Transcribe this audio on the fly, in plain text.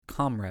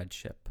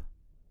comradeship,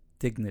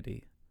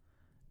 dignity,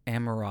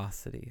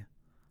 amorosity,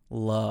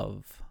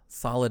 love,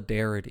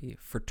 solidarity,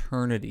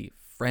 fraternity,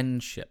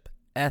 friendship,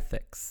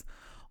 ethics.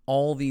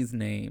 All these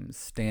names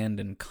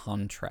stand in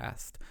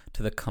contrast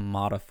to the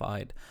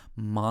commodified,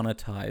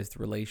 monetized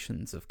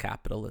relations of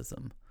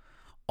capitalism.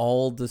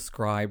 All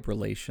describe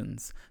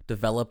relations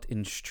developed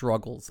in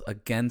struggles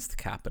against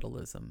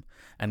capitalism,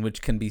 and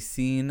which can be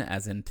seen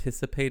as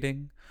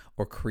anticipating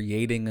or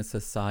creating a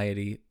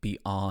society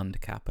beyond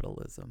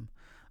capitalism,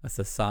 a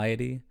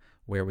society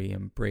where we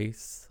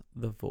embrace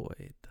the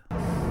void.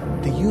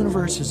 The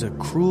universe is a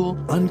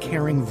cruel,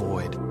 uncaring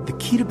void. The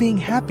key to being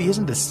happy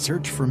isn't to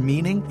search for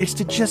meaning, it's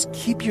to just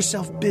keep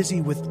yourself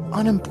busy with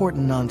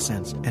unimportant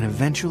nonsense, and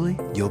eventually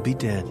you'll be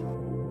dead.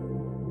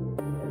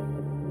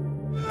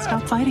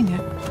 Stop fighting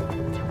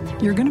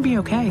it. You're gonna be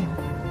okay.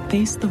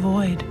 Face the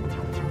void.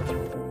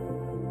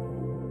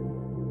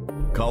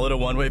 Call it a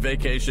one-way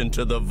vacation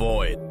to the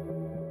void.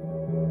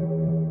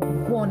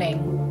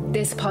 Warning.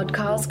 This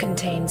podcast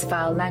contains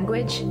foul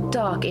language,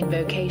 dark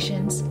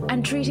invocations,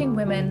 and treating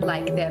women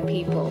like they're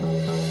people.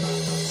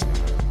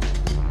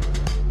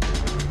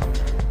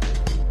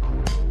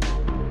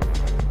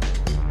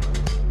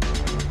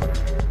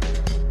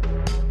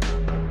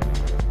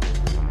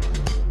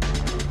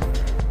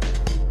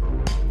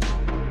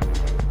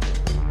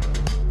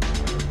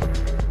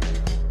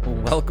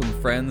 Welcome,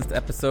 friends, to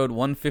episode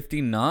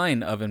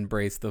 159 of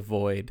Embrace the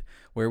Void,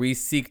 where we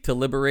seek to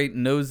liberate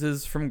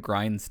noses from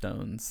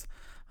grindstones.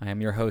 I am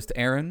your host,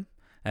 Aaron,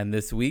 and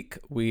this week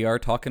we are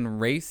talking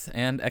race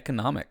and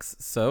economics.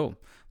 So,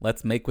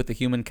 let's make with the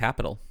human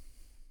capital.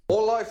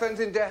 All life ends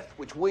in death,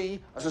 which we,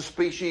 as a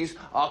species,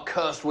 are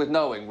cursed with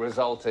knowing,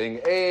 resulting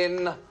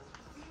in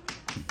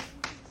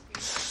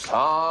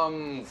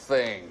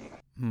something.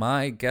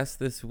 My guest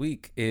this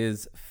week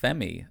is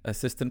Femi,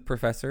 assistant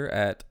professor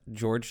at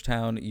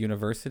Georgetown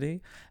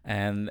University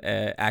and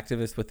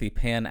activist with the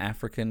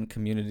Pan-African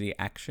Community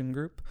Action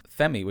Group.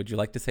 Femi, would you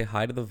like to say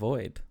hi to the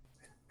Void?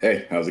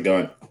 Hey, how's it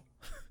going?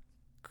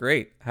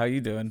 Great. How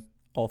you doing,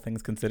 all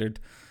things considered?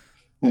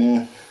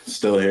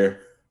 Still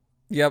here.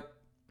 Yep.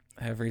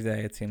 Every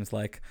day, it seems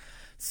like.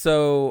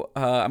 So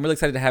I'm really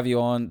excited to have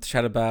you on to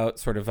chat about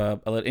sort of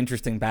a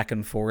interesting back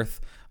and forth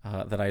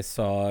that I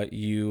saw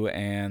you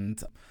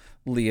and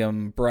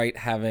Liam Bright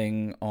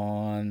having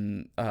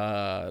on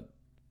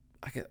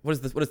what is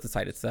the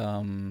site? It's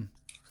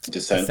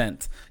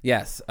Dissent.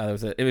 Yes,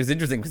 it was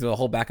interesting because there was a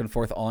whole back and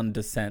forth on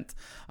dissent.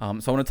 So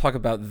I want to talk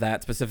about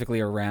that specifically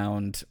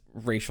around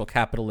racial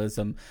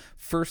capitalism.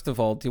 First of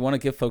all, do you want to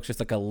give folks just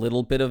like a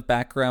little bit of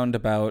background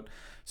about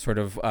sort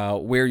of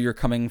where you're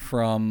coming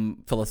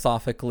from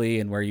philosophically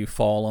and where you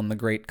fall on the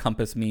great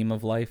compass meme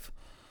of life?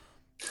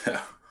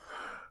 Yeah,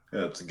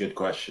 that's a good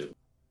question.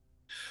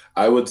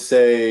 I would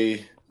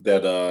say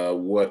that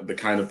what the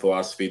kind of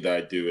philosophy that I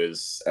do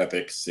is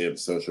ethics and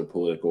social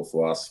political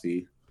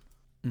philosophy.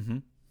 Mm-hmm.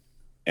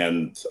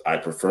 And I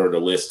prefer to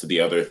list the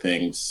other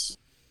things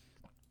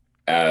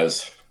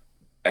as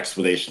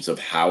explanations of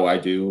how I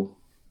do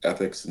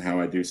ethics and how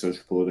I do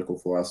social political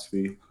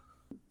philosophy.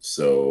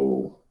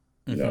 So,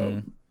 you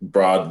know,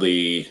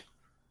 broadly,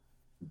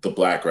 the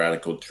Black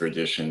radical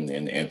tradition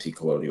in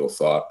anti-colonial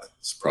thought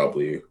is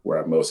probably where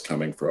I'm most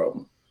coming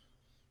from.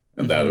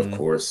 And that, of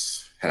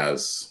course,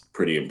 has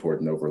pretty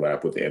important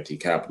overlap with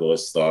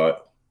anti-capitalist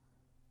thought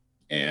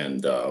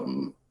and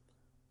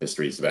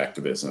histories of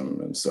activism.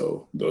 And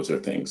so those are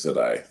things that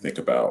I think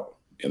about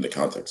in the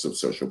context of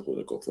social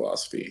political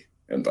philosophy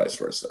and vice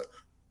versa.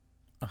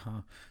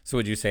 So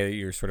would you say that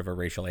you're sort of a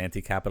racial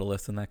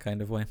anti-capitalist in that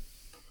kind of way?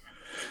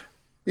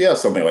 Yeah,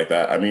 something like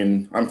that. I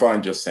mean, I'm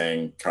fine just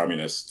saying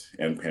communist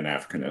and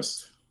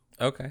Pan-Africanist.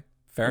 Okay,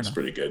 fair enough. That's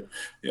pretty good.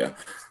 Yeah.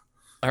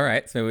 All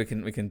right, so we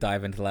can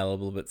dive into that a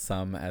little bit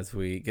some as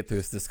we get through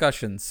this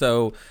discussion.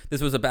 So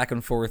this was a back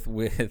and forth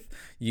with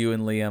you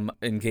and Liam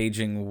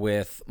engaging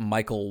with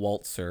Michael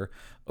Walzer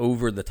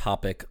over the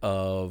topic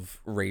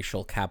of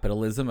racial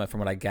capitalism. From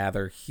what I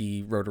gather,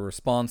 he wrote a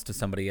response to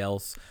somebody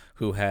else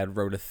who had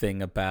wrote a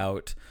thing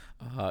about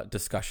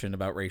discussion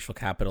about racial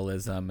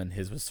capitalism, and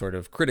his was sort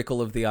of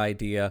critical of the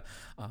idea,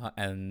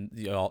 and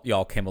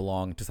y'all came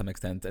along to some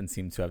extent and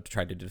seemed to have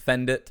tried to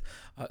defend it.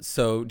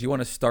 So do you want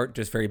to start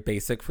just very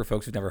basic for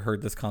folks who've never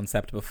heard this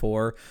concept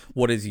before?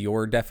 What is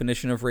your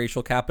definition of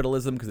racial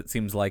capitalism? Because it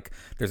seems like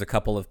there's a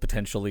couple of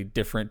potentially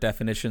different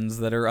definitions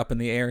that are up in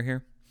the air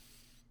here.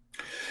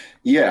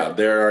 Yeah,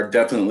 there are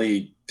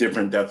definitely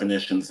different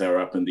definitions that are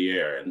up in the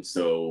air. And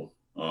so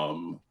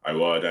I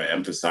want to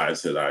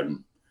emphasize that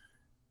I'm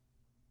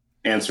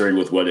answering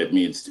with what it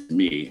means to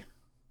me,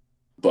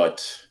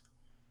 but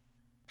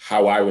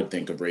how I would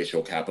think of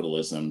racial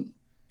capitalism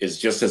is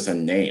just as a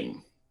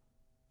name.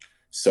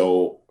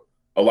 So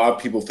a lot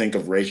of people think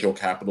of racial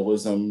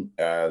capitalism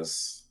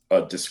as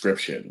a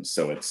description.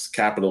 So it's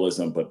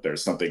capitalism, but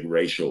there's something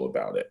racial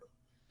about it,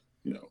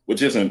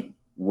 which isn't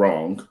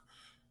wrong,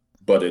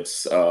 but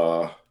it's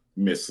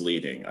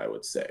misleading, I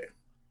would say.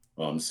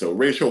 So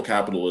racial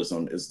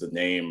capitalism is the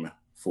name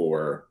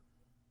for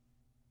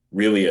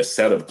really a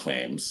set of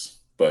claims,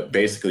 but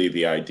basically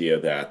the idea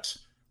that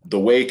the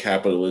way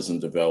capitalism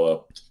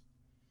developed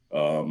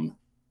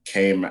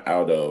came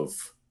out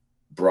of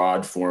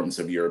broad forms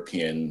of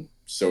European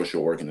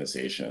social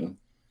organization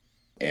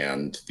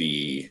and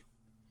the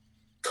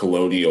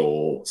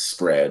colonial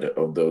spread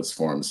of those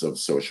forms of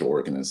social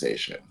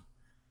organization.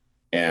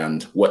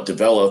 And what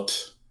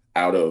developed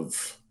out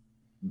of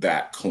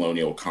that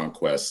colonial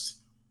conquest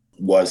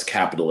was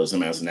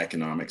capitalism as an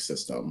economic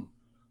system,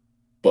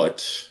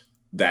 but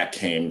that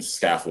came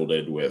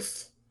scaffolded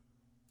with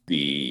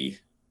the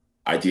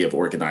idea of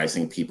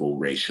organizing people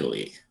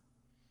racially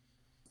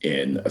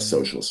in a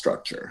social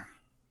structure.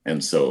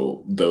 And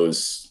so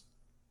those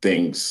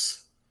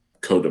things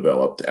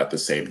co-developed at the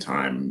same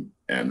time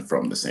and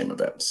from the same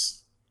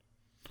events.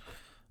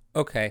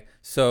 Okay,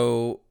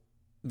 so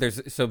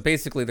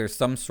basically there's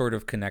some sort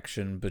of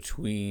connection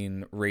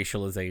between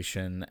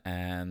racialization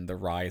and the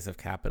rise of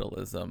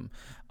capitalism,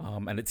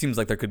 and it seems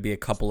like there could be a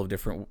couple of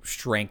different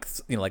strengths,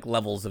 like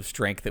levels of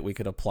strength that we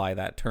could apply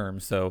that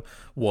term. So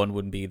one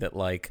would be that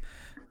like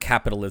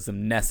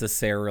capitalism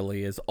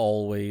necessarily is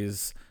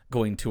always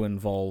going to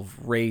involve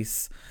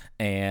race,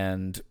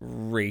 and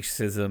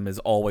racism is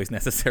always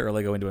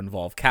necessarily going to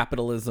involve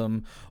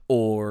capitalism,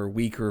 or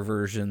weaker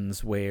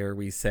versions where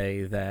we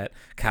say that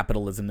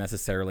capitalism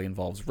necessarily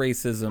involves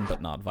racism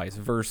but not vice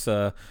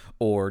versa,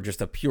 or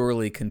just a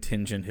purely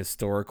contingent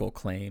historical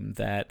claim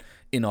that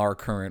in our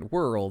current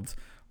world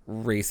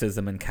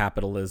racism and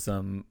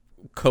capitalism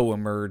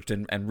co-emerged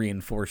and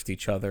reinforced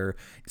each other,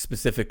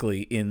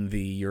 specifically in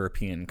the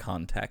European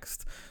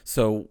context.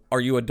 So are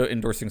you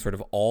endorsing sort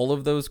of all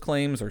of those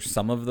claims or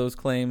some of those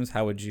claims?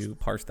 How would you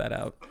parse that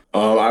out?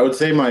 I would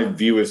say my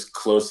view is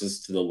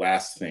closest to the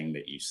last thing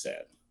that you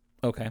said.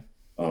 Okay.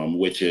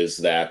 Which is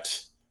that,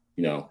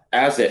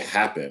 as it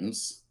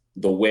happens,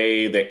 the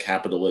way that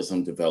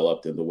capitalism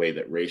developed and the way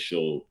that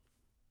racial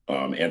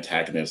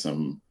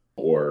antagonism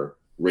or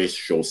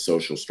racial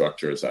social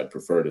structures, I'd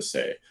prefer to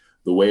say,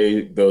 the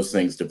way those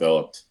things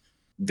developed,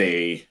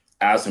 they,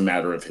 as a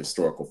matter of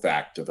historical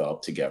fact,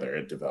 developed together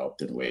and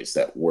developed in ways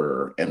that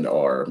were and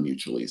are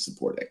mutually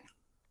supporting.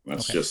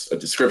 That's just a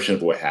description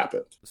of what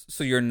happened.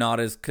 So you're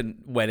not as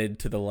wedded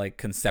to the like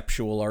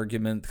conceptual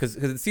argument, because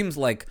it seems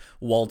like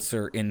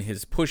Walzer, in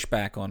his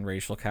pushback on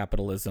racial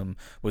capitalism,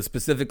 was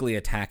specifically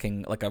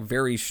attacking like a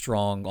very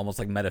strong, almost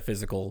like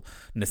metaphysical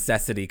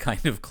necessity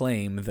kind of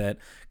claim that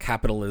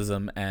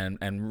capitalism and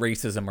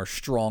racism are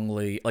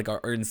strongly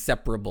are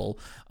inseparable,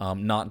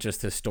 not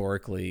just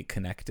historically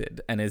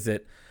connected. And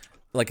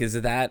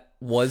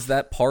was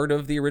that part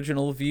of the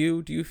original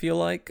view? Do you feel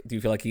like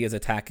he is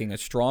attacking a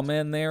straw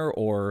man there,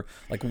 or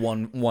like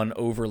one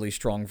overly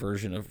strong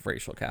version of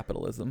racial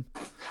capitalism?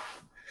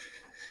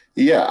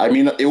 Yeah, I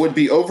mean, it would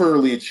be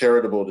overly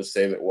charitable to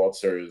say that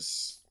Walzer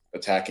is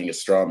attacking a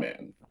straw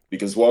man,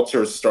 because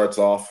Walzer starts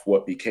off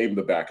what became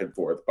the back and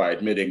forth by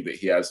admitting that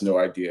he has no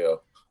idea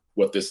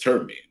what this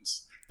term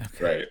means,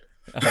 right?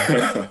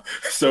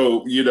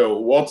 So,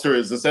 Walzer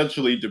is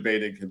essentially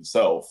debating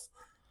himself,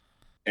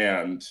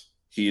 and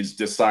he's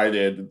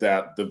decided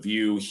that the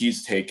view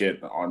he's taken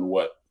on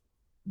what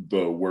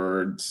the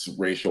words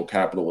racial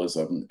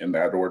capitalism in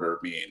that order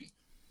mean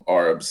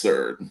are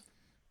absurd.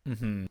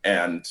 Mm-hmm.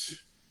 And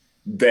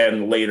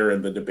then later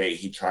in the debate,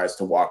 he tries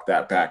to walk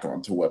that back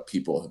onto what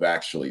people have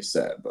actually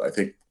said. But I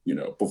think,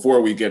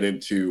 before we get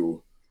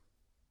into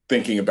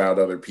thinking about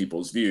other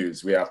people's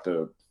views, we have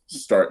to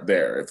start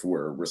there if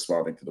we're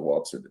responding to the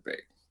Walzer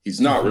debate. He's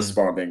not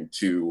responding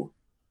to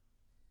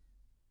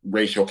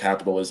racial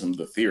capitalism,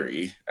 the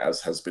theory,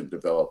 as has been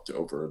developed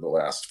over the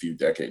last few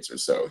decades or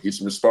so.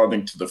 He's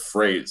responding to the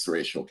phrase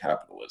racial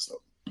capitalism.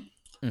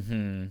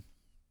 Mm-hmm.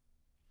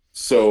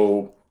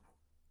 So,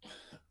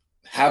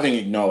 having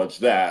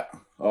acknowledged that,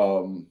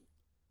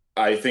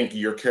 I think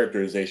your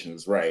characterization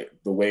is right.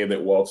 The way that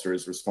Walzer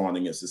is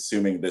responding is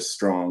assuming this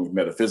strong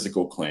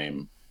metaphysical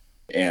claim.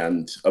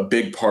 And a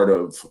big part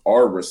of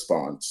our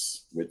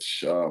response,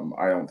 which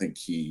I don't think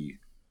he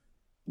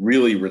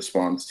really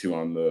responds to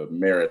on the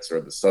merits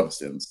or the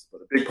substance,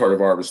 but a big part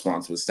of our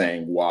response was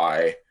saying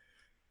why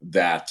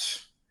that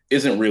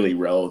isn't really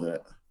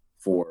relevant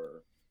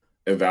for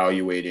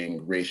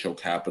evaluating racial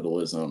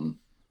capitalism,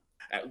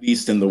 at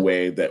least in the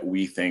way that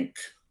we think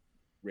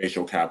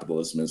racial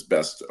capitalism is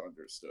best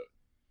understood.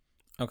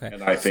 Okay.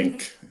 And I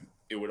think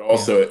it would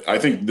also, I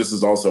think this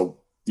is also,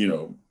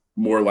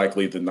 more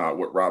likely than not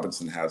what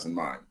Robinson has in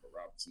mind.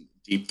 Robinson's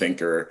a deep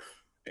thinker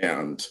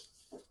and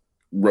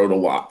wrote a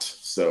lot.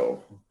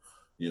 So,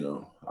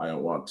 I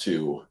don't want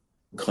to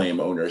claim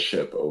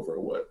ownership over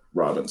what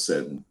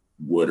Robinson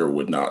would or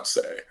would not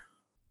say.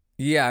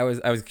 Yeah, I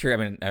was curious.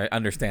 I mean,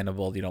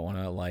 understandable. You don't want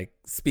to like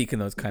speak in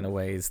those kind of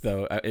ways,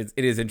 though. It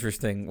is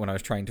interesting when I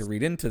was trying to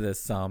read into this.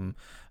 Some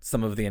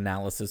of the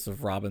analysis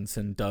of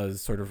Robinson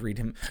does sort of read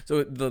him.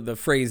 So the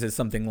phrase is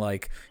something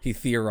like he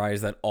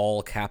theorized that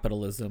all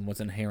capitalism was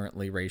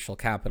inherently racial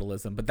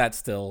capitalism, but that's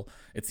still,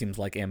 it seems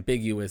like,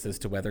 ambiguous as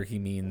to whether he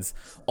means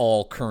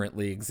all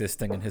currently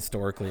existing and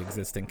historically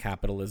existing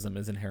capitalism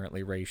is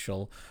inherently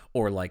racial,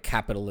 or like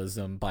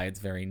capitalism by its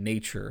very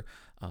nature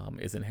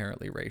is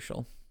inherently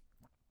racial.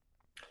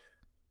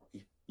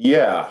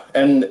 Yeah,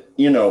 and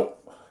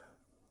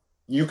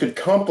you could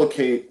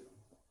complicate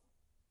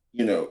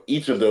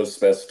each of those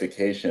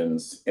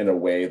specifications in a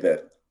way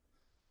that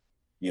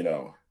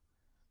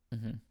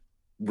Mm-hmm.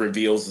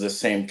 reveals the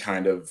same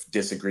kind of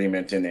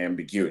disagreement and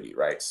ambiguity,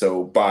 right?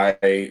 So by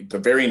the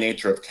very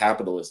nature of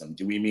capitalism,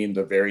 do we mean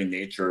the very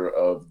nature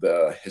of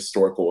the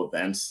historical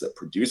events that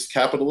produce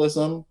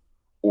capitalism,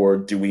 or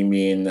do we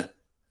mean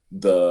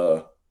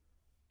the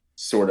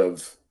sort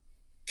of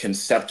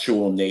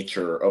conceptual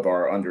nature of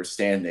our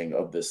understanding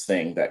of this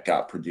thing that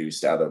got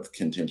produced out of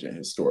contingent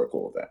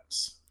historical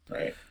events,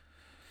 right?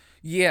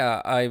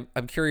 Yeah,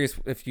 I'm curious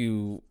if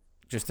you,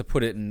 just to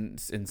put it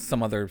in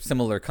some other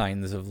similar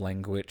kinds of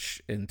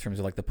language in terms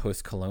of like the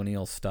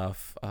post-colonial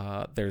stuff,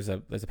 there's a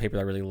paper that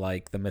I really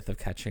like, The Myth of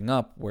Catching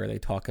Up, where they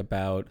talk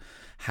about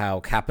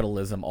how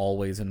capitalism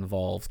always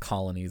involves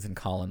colonies and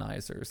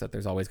colonizers, that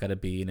there's always got to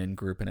be an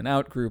in-group and an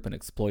out-group, an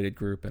exploited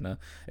group and a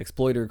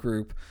exploiter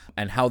group,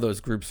 and how those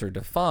groups are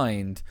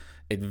defined,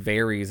 it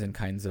varies in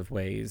kinds of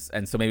ways.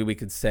 And so maybe we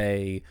could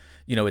say,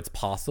 it's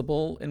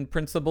possible in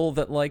principle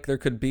that like there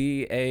could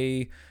be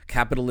a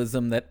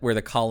capitalism that where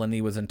the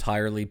colony was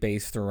entirely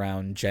based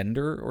around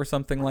gender or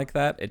something like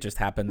that. It just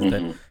happens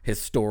that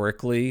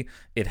historically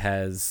it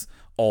has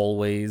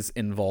always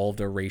involved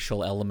a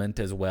racial element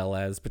as well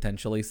as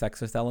potentially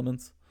sexist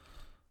elements.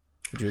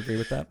 Would you agree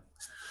with that?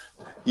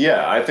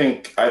 Yeah, I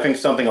think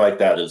something like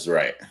that is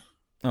right.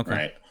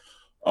 Okay.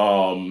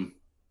 Right.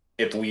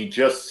 If we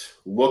just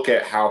look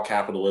at how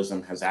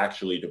capitalism has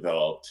actually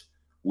developed,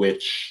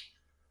 which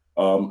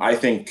I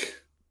think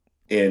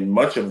in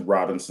much of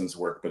Robinson's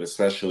work, but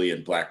especially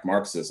in Black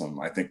Marxism,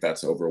 I think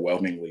that's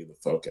overwhelmingly the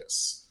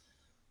focus.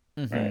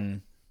 Mm-hmm.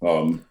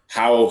 Right?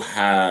 How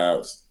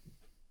has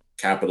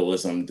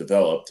capitalism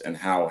developed, and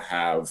how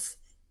have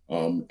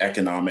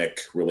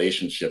economic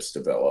relationships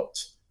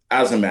developed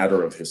as a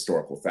matter of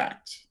historical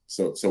fact?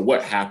 So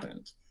what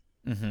happened?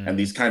 Mm-hmm. And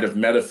these kind of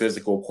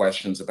metaphysical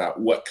questions about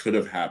what could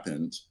have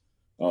happened,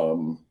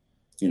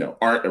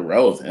 aren't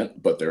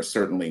irrelevant, but they're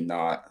certainly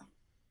not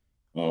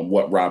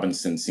what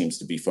Robinson seems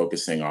to be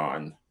focusing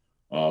on.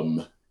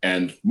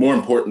 And more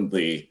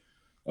importantly,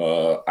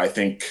 I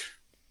think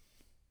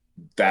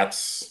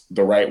that's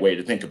the right way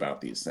to think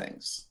about these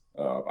things.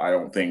 I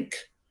don't think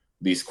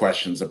these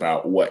questions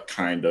about what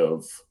kind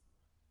of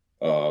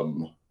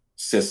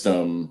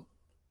system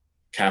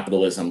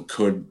capitalism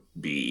could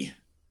be,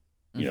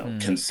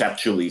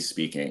 conceptually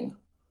speaking,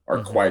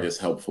 are quite as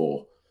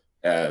helpful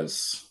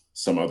as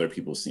some other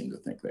people seem to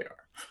think they are.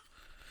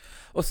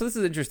 Well, so this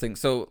is interesting.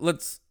 So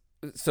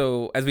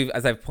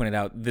as I've pointed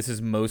out, this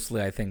is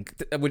mostly, I think,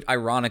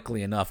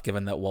 ironically enough,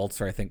 given that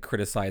Walzer, I think,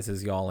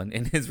 criticizes y'all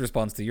in his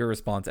response to your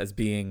response as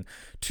being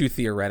too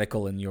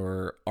theoretical in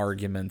your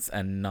arguments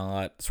and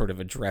not sort of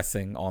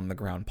addressing on the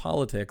ground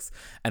politics,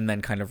 and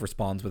then kind of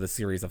responds with a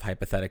series of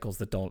hypotheticals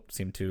that don't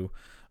seem to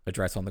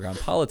address on the ground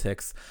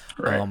politics.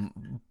 Right.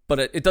 But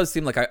it does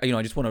seem like I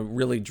just want to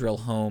really drill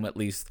home, at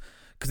least,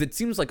 because it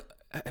seems like,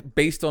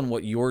 based on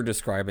what you're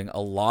describing,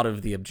 a lot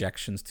of the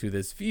objections to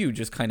this view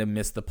just kind of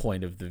miss the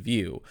point of the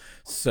view.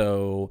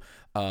 So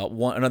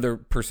another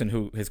person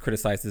who has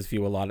criticized this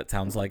view a lot, it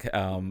sounds like,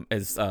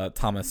 is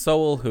Thomas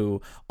Sowell,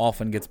 who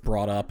often gets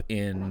brought up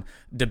in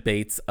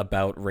debates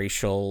about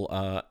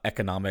racial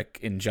economic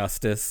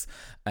injustice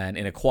and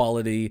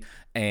inequality.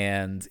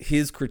 And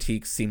his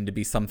critiques seem to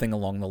be something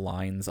along the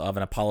lines of,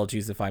 and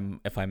apologies if I'm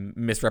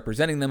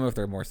misrepresenting them or if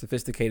they're more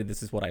sophisticated,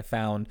 this is what I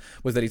found,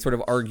 was that he sort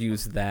of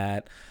argues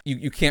that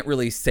you can't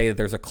really say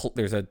that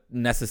there's a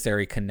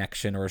necessary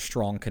connection or a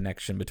strong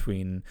connection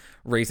between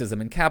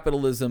racism and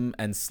capitalism,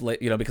 and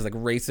because like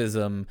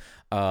racism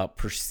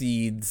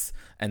precedes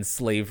and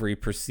slavery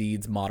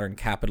precedes modern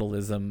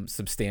capitalism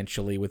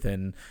substantially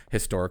within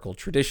historical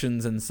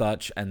traditions and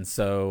such, and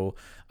so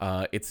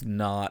it's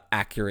not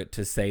accurate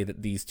to say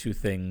that these two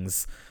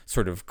things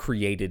sort of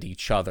created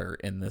each other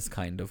in this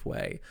kind of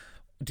way.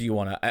 Do you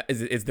want to,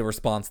 is the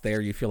response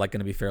there, you feel like, going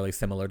to be fairly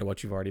similar to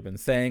what you've already been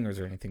saying, or is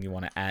there anything you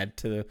want to add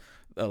to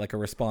like a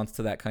response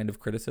to that kind of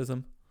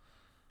criticism?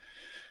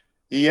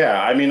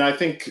 Yeah, I mean, I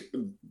think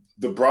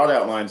the broad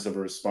outlines of a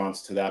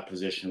response to that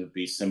position would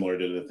be similar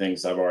to the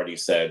things I've already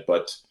said,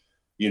 but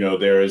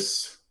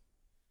there's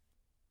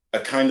a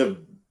kind of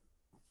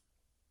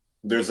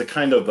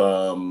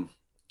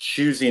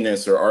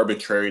choosiness or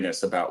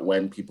arbitrariness about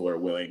when people are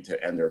willing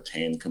to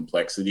entertain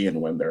complexity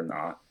and when they're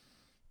not.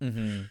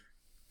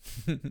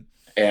 Mm-hmm.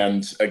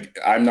 And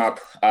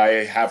I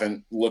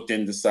haven't looked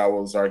into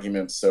Sowell's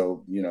arguments,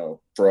 so,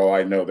 for all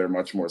I know, they're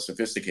much more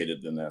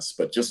sophisticated than this.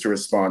 But just to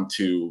respond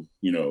to,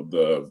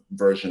 the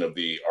version of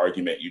the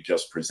argument you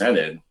just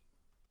presented,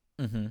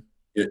 Mm-hmm.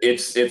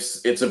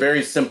 it's a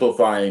very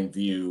simplifying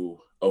view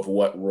of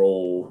what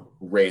role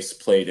race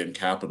played in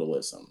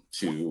capitalism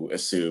to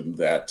assume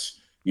that,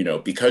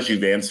 because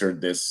you've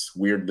answered this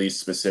weirdly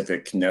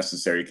specific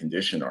necessary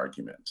condition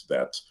argument,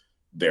 that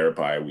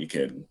thereby we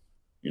can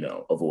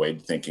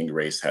avoid thinking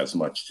race has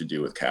much to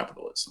do with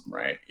capitalism,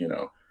 right?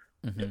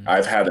 Mm-hmm.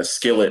 I've had a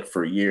skillet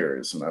for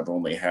years and I've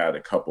only had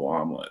a couple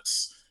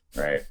omelets,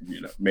 right?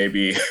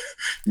 Maybe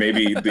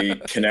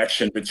the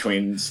connection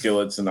between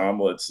skillets and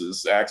omelets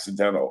is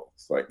accidental.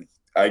 It's like,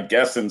 I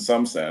guess in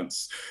some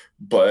sense,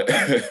 but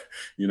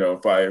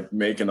if I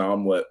make an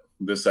omelet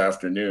this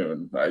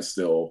afternoon, I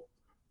still,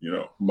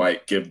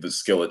 might give the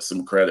skillet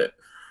some credit.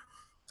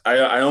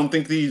 I don't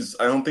think these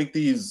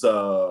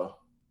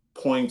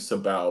points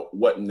about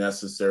what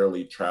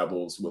necessarily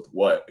travels with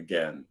what,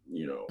 again,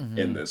 Mm-hmm.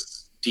 in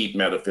this deep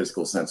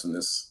metaphysical sense, in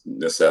this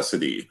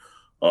necessity,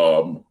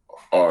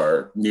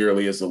 are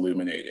nearly as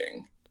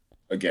illuminating,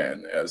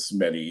 again, as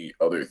many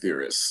other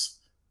theorists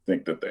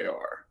think that they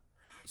are.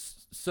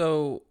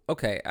 So,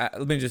 okay,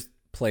 let me just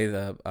play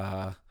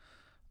the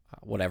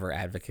whatever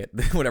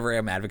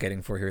I'm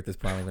advocating for here at this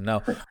point. I don't even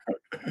know.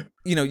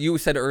 You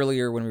said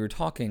earlier when we were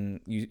talking,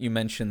 you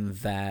mentioned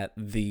that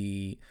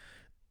the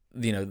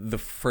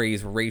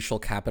phrase racial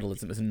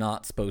capitalism is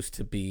not supposed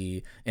to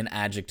be an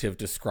adjective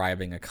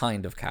describing a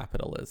kind of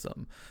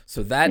capitalism.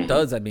 So that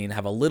does,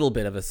 have a little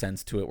bit of a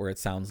sense to it, where it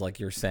sounds like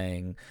you're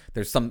saying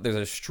there's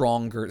something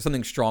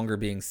stronger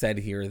being said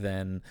here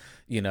than,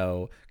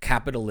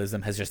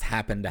 capitalism has just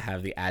happened to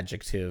have the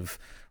adjective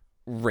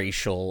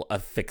racial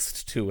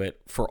affixed to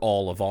it for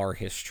all of our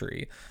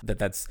history.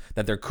 That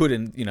there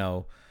couldn't, do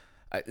you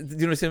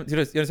understand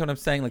what I'm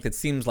saying? Like, it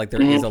seems like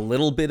there is a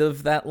little bit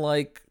of that,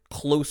 like,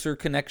 closer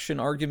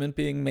connection argument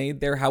being made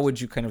there. How would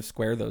you kind of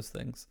square those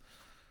things?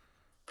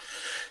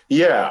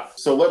 Yeah,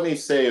 so let me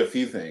say a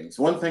few things.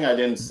 One thing I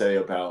didn't say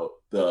about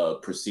the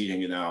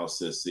preceding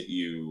analysis that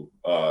you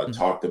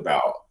talked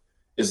about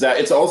is that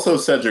it's also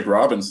Cedric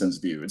Robinson's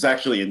view. It's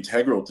actually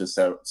integral to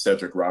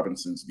Cedric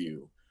Robinson's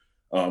view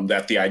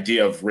that the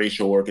idea of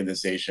racial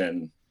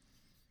organization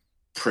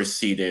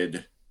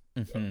preceded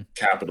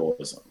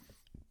capitalism,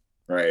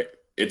 right?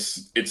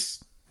 It's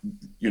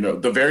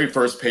the very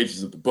first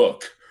pages of the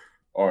book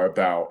are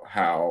about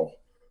how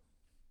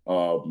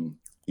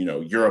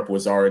Europe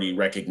was already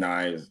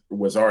organized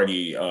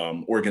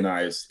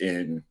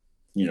in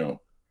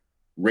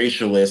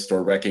racialist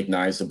or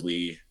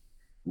recognizably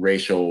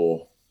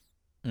racial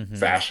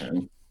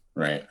fashion,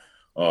 right?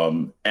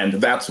 And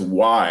that's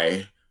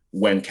why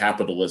when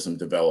capitalism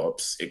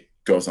develops, it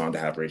goes on to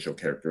have racial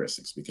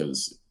characteristics,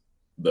 because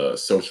the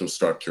social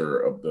structure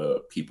of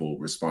the people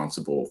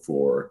responsible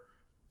for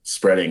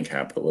spreading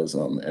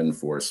capitalism and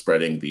for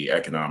spreading the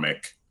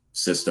economic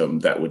system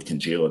that would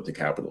congeal into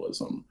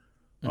capitalism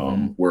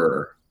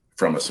were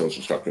from a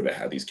social structure that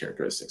had these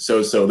characteristics.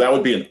 So that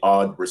would be an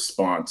odd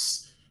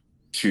response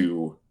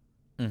to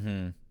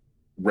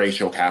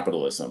racial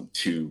capitalism,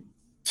 to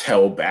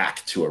tell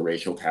back to a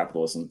racial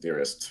capitalism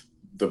theorist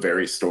the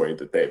very story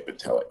that they've been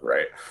telling,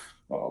 right?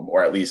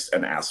 Or at least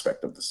an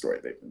aspect of the story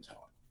they've been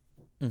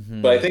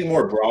telling. But I think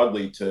more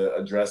broadly, to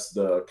address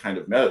the kind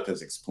of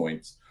metaphysics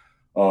points,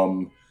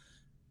 Kofi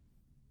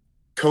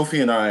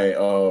and I,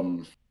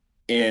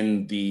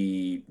 in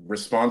the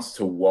response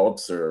to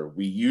Walzer,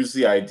 we use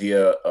the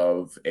idea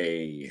of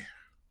we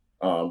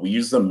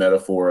use the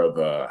metaphor of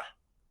a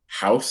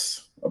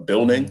house, a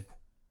building.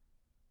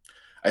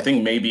 I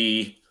think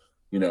maybe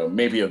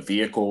a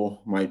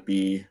vehicle might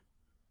be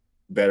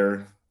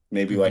better,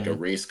 maybe like a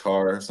race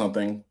car or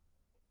something.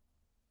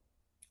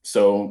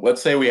 So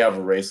let's say we have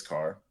a race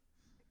car.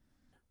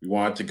 We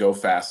want it to go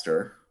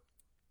faster.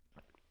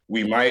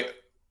 We might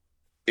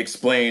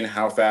explain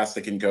how fast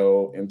it can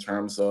go in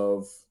terms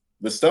of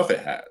the stuff it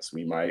has.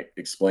 We might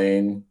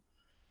explain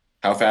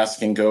how fast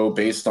it can go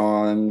based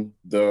on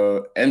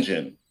the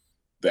engine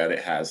that it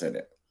has in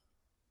it.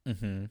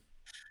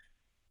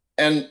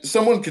 And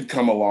someone could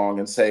come along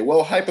and say,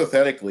 well,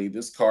 hypothetically,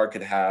 this car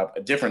could have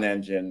a different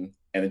engine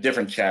and a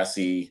different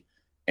chassis,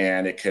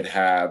 and it could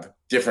have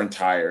different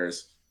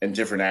tires and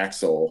different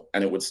axle,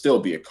 and it would still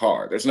be a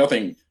car. There's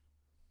nothing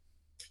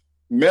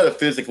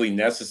metaphysically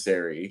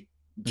necessary,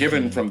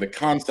 given from the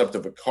concept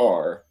of a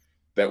car,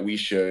 that we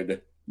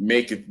should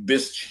make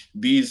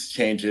these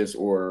changes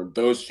or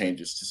those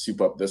changes to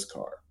soup up this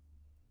car.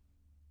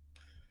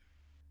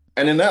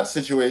 And in that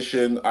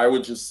situation, I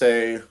would just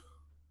say,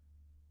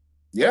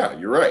 yeah,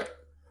 you're right.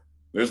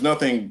 There's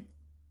nothing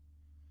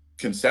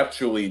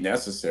conceptually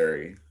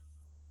necessary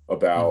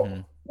about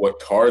what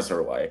cars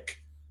are like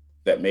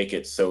that make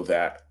it so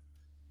that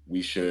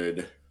we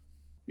should,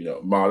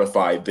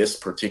 modify this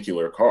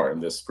particular car in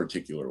this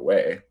particular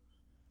way.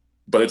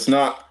 But it's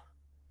not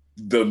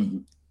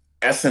the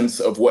essence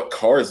of what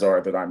cars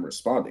are that I'm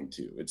responding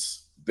to.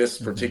 It's this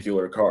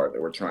particular car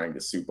that we're trying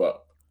to soup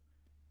up.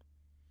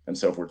 And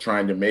so if we're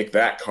trying to make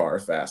that car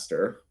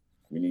faster,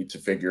 we need to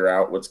figure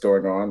out what's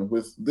going on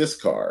with this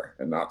car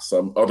and not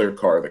some other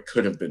car that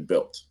could have been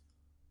built.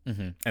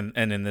 Mm-hmm.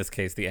 And in this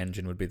case, the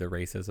engine would be the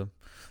racism.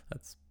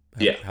 That's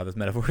how this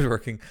metaphor is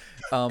working.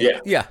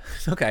 Yeah.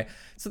 Okay.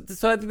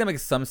 So I think that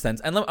makes some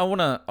sense. And I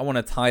want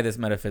to tie this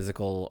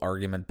metaphysical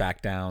argument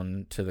back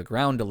down to the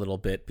ground a little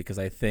bit, because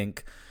I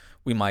think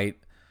we might.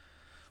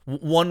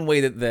 One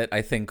way that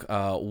I think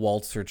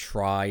Walzer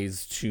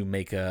tries to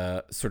make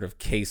a sort of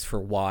case for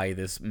why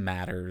this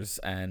matters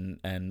and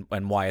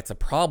why it's a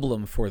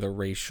problem for the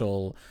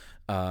racial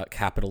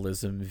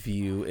capitalism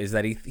view is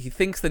that he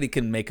thinks that he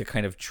can make a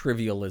kind of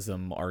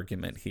trivialism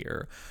argument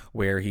here,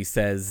 where he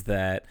says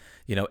that,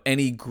 you know,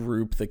 any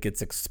group that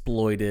gets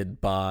exploited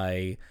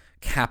by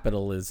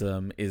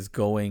capitalism is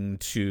going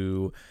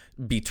to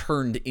be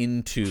turned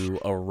into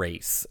a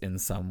race in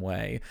some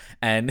way,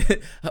 and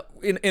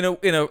in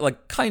a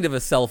like kind of a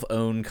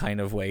self-owned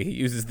kind of way. He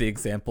uses the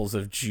examples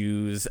of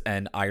Jews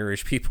and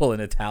Irish people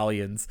and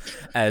Italians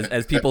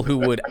as people who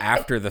would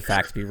after the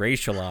fact be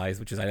racialized,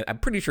 which is I'm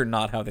pretty sure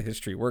not how the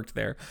history worked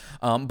there.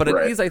 But it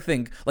is, I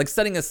think, like,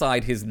 setting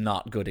aside his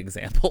not good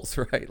examples,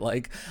 right?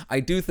 Like, I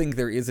do think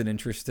there is an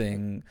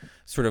interesting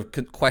sort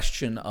of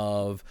question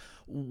of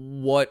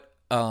what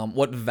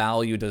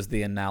value does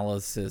the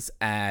analysis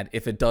add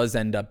if it does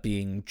end up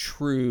being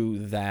true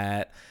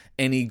that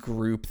any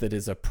group that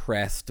is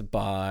oppressed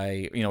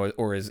by, you know,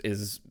 or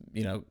is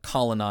you know,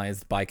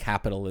 colonized by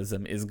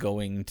capitalism is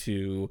going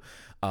to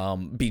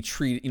be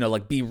treated, you know,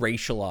 like be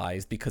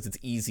racialized because it's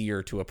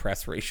easier to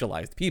oppress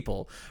racialized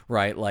people,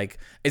 right? Like,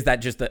 is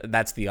that just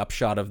that's the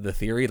upshot of the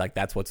theory? Like,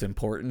 that's what's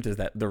important, is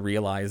that the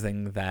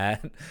realizing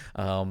that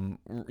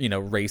you know,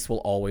 race will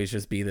always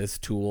just be this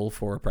tool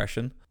for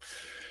oppression?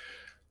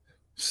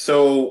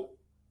 So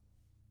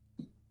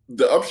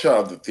the upshot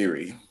of the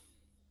theory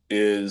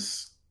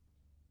is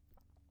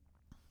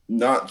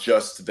not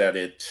just that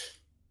it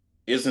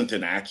isn't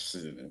an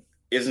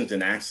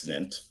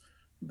accident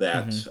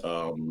that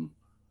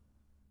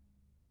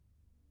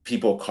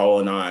people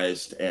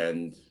colonized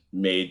and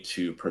made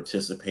to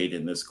participate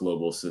in this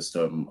global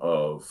system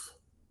of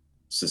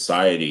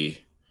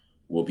society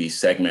will be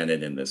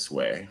segmented in this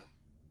way.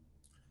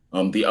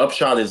 The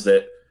upshot is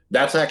that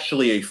that's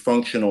actually a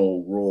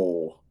functional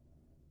role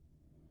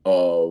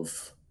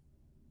of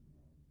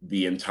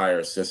the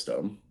entire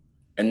system.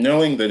 And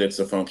knowing that it's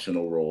a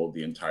functional role of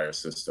the entire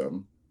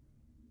system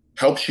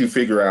helps you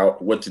figure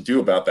out what to do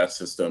about that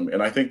system.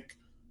 And I think,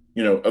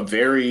 you know, a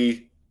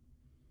very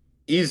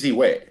easy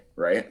way,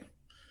 right?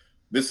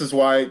 This is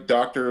why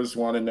doctors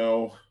want to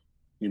know,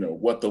 you know,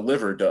 what the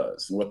liver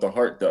does and what the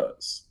heart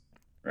does,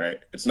 right?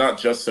 It's not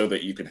just so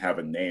that you can have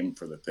a name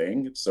for the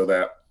thing. It's so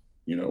that,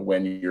 you know,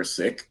 when you're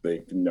sick, they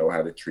can know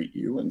how to treat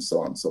you, and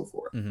so on and so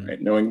forth.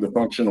 Right? Knowing the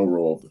functional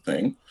role of the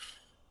thing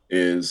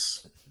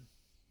is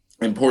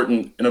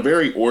important in a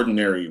very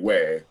ordinary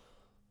way,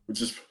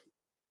 which is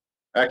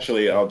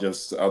actually, I'll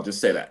just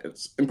say that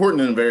it's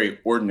important in a very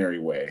ordinary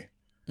way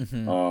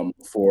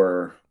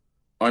for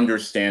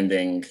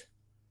understanding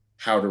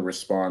how to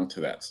respond to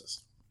that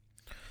system.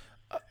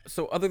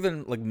 So other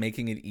than like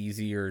making it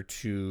easier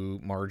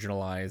to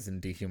marginalize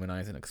and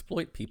dehumanize and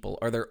exploit people,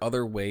 are there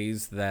other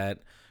ways that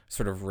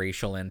sort of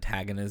racial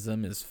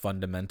antagonism is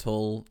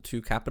fundamental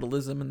to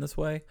capitalism in this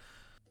way?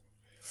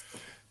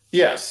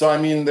 Yeah, so I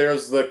mean,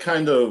 there's the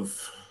kind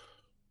of,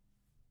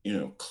 you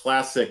know,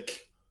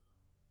 classic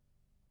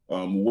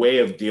way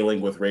of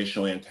dealing with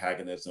racial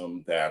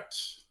antagonism that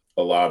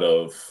a lot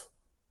of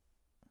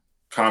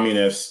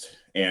communist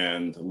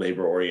and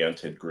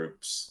labor-oriented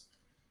groups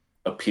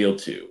appeal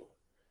to.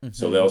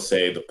 So they'll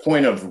say the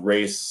point of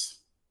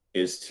race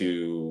is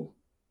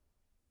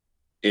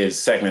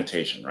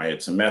segmentation, right?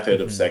 It's a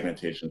method of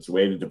segmentation. It's a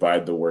way to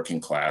divide the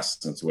working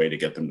class. It's a way to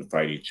get them to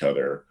fight each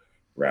other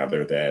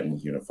rather than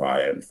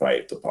unify and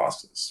fight the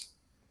bosses.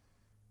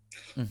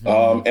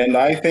 And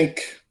I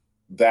think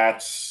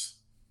that's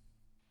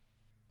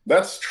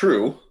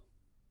true.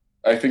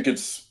 I think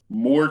it's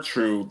more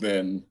true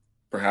than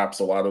perhaps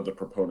a lot of the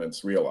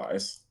proponents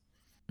realize.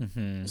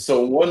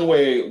 So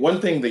one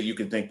thing that you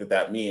can think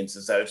that means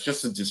is that it's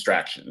just a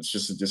distraction. It's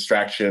just a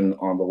distraction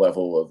on the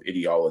level of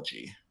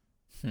ideology.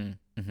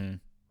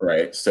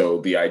 Right? So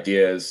the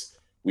idea is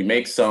we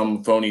make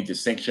some phony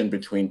distinction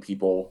between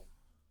people,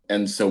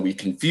 and so we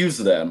confuse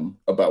them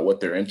about what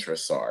their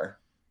interests are.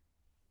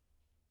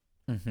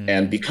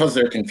 And because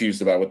they're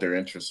confused about what their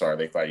interests are,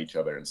 they fight each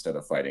other instead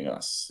of fighting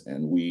us,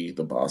 and we,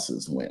 the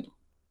bosses, win.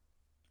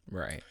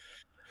 Right.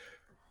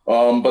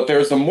 But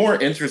there's a more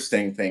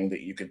interesting thing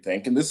that you could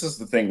think, and this is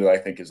the thing that I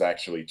think is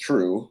actually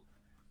true.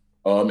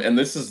 And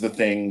this is the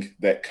thing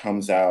that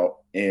comes out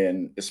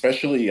in,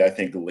 especially, I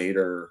think,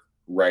 later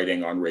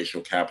writing on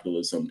racial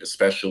capitalism,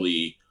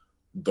 especially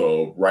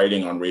the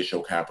writing on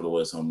racial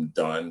capitalism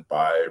done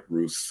by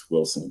Ruth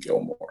Wilson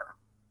Gilmore.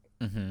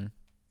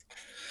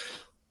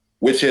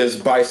 Which is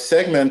by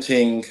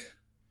segmenting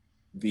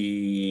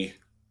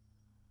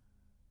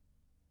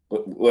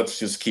let's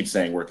just keep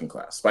saying working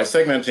class. By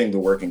segmenting the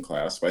working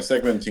class, by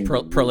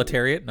segmenting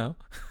proletariat, no?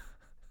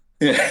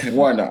 Yeah,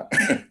 why not?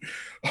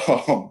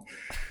 um,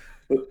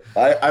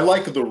 I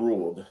like the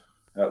ruled,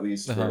 at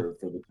least for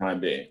the time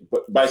being.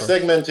 But by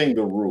segmenting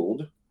the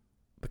ruled,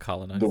 the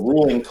colonized, the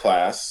ruling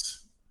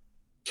class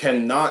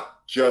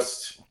cannot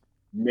just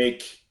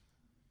make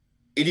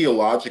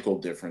ideological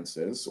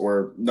differences,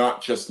 or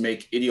not just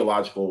make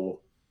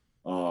ideological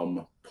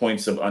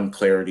points of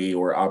unclarity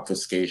or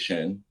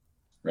obfuscation,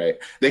 right?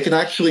 They can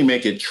actually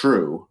make it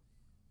true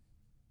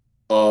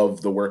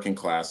of the working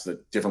class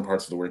that different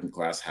parts of the working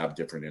class have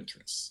different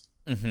interests.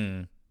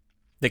 Mm-hmm.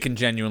 They can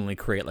genuinely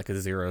create like a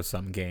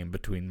zero-sum game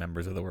between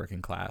members of the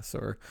working class,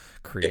 or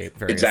create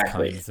various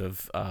kinds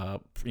of,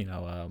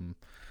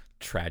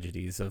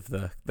 tragedies of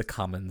the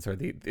commons, or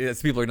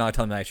as people are now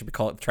telling me I should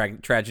call it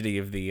tragedy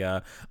of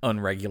the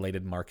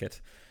unregulated market.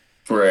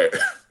 Right.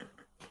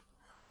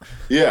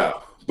 Yeah,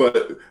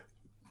 but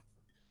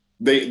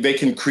they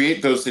can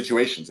create those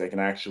situations. They can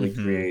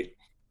actually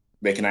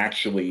they can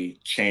actually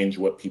change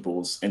what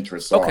people's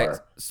interests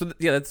are. So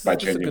that's by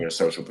changing their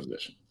social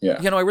position. Yeah.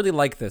 I really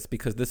like this,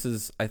 because this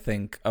is, I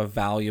think, a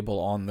valuable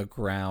on the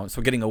ground.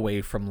 So getting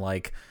away from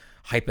like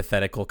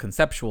hypothetical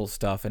conceptual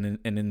stuff and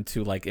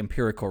into like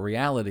empirical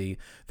reality,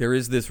 there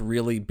is this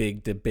really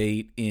big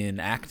debate in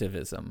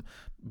activism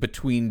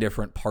between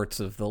different parts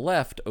of the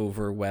left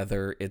over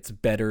whether it's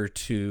better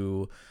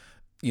to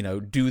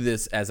do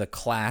this as a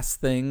class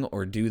thing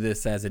or do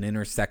this as an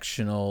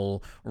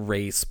intersectional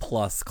race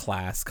plus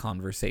class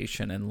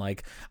conversation. And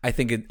like, I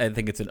think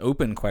it's an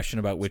open question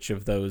about which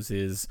of those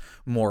is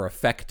more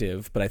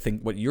effective. But I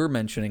think what you're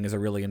mentioning is a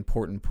really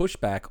important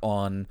pushback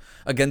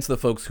against the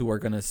folks who are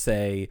going to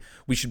say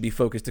we should be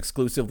focused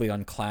exclusively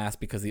on class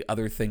because the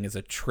other thing is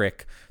a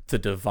trick to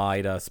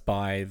divide us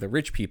by the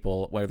rich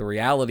people, where the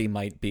reality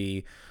might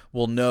be,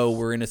 well, no,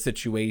 we're in a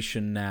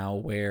situation now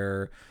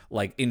where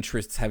like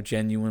interests have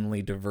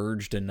genuinely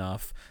diverged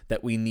enough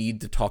that we need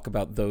to talk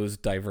about those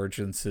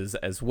divergences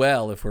as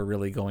well if we're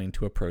really going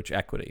to approach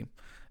equity.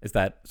 Is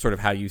that sort of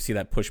how you see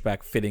that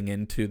pushback fitting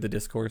into the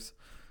discourse?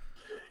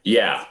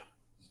 Yeah,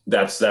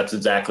 that's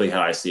exactly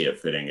how I see it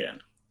fitting in.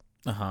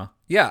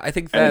 Yeah, I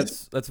think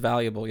that's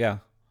valuable. Yeah.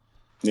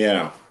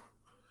 Yeah.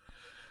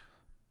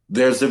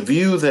 There's a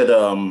view that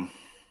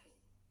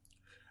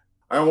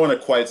I don't want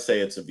to quite say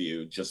it's a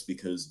view just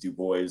because Du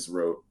Bois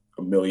wrote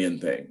a million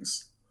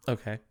things.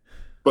 Okay.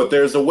 But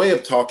there's a way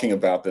of talking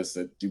about this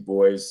that Du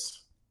Bois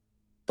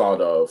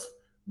thought of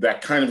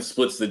that kind of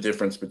splits the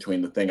difference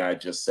between the thing I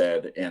just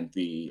said and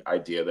the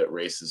idea that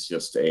race is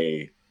just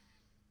a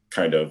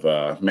kind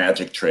of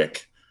magic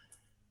trick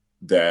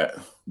that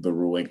the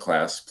ruling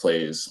class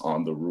plays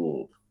on the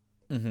ruled.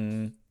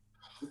 Mm-hmm.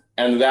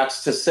 And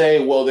that's to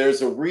say, well,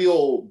 there's a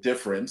real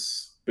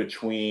difference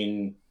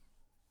between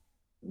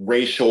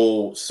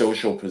racial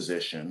social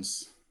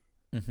positions,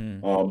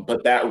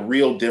 but that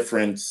real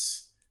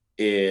difference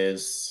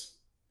exists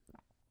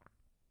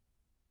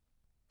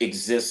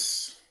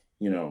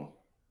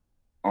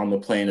on the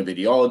plane of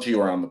ideology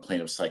or on the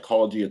plane of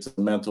psychology. It's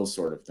a mental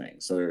sort of thing.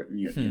 So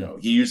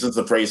he uses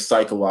the phrase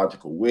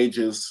psychological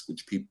wages,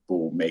 which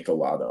people make a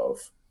lot of.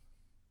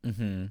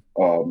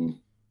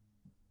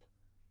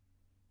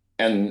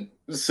 And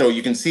so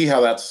you can see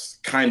how that's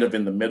kind of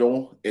in the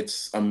middle.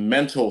 It's a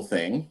mental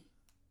thing,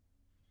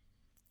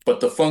 but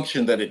the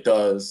function that it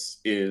does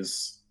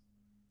is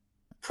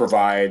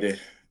provide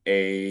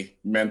a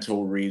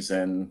mental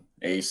reason,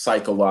 a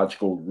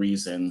psychological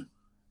reason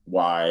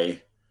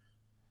why,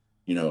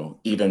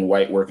 even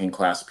white working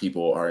class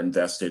people are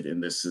invested in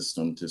this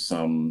system to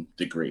some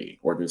degree,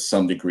 or to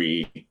some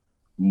degree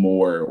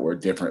more or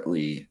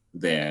differently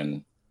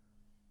than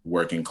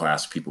working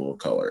class people of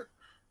color.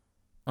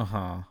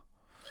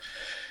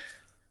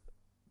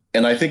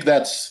 And I think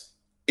that's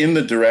in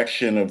the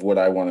direction of what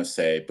I want to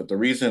say. But the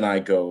reason I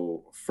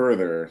go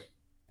further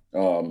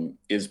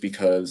is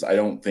because I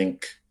don't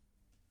think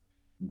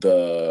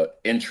the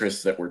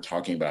interests that we're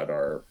talking about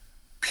are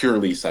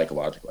purely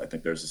psychological. I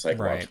think there's a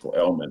psychological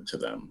element to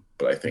them,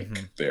 but I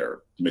think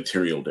they're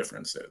material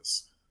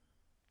differences.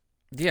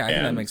 Yeah, I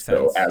think that makes sense.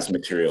 So as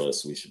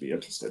materialists, we should be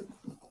interested.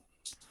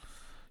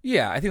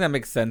 Yeah, I think that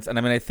makes sense. And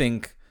I mean, I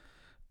think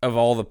of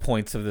all the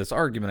points of this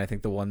argument, I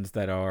think the ones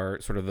that are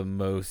sort of the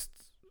most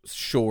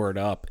shored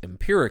up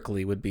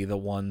empirically would be the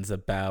ones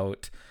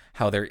about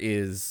how there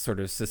is sort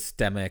of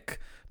systemic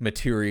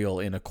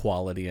material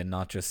inequality and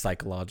not just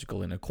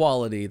psychological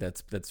inequality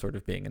that's sort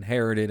of being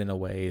inherited in a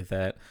way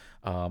that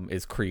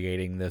is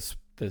creating this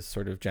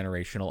sort of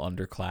generational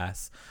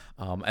underclass.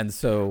 And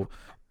so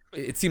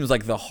it seems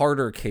like the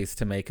harder case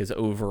to make is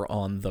over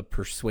on the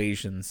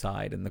persuasion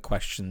side and the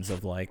questions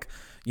of like,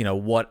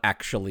 what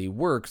actually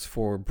works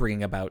for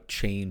bringing about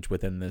change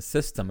within this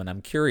system. And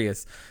I'm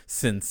curious,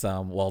 since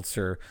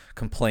Walzer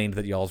complained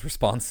that y'all's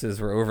responses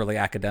were overly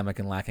academic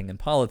and lacking in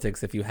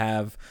politics, if you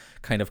have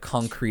kind of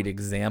concrete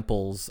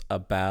examples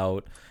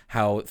about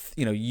how,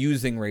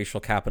 using racial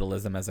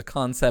capitalism as a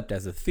concept,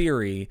 as a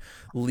theory,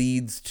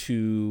 leads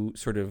to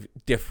sort of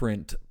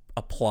different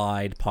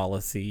applied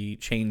policy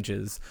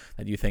changes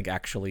that you think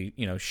actually,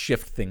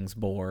 shift things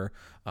more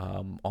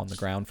on the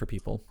ground for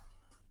people.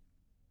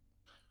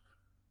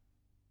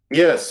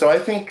 Yeah, so I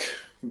think,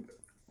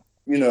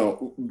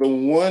 the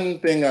one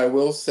thing I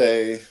will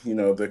say,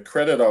 the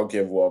credit I'll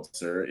give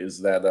Walter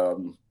is that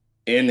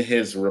in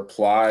his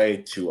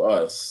reply to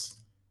us,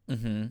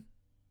 Mm-hmm.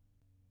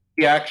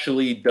 he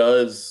actually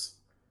does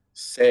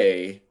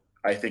say,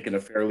 I think in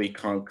a fairly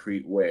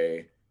concrete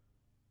way,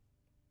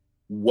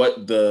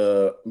 what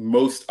the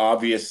most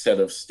obvious set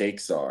of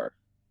stakes are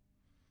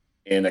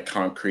in a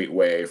concrete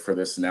way for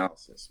this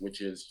analysis,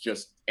 which is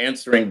just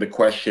answering the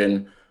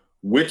question,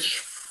 which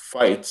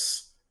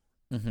fights,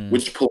 Mm-hmm.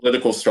 which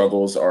political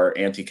struggles are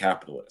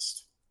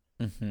anti-capitalist?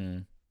 Mm-hmm.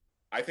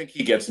 I think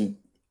he gets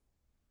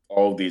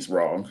all of these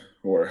wrong,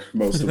 or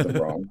most of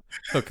them wrong.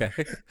 Okay.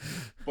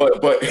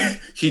 But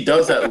he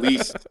does at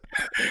least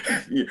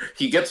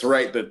he gets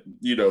right that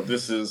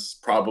this is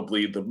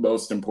probably the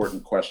most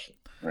important question,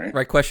 right?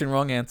 Right question,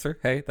 wrong answer.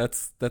 Hey,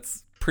 that's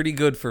pretty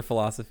good for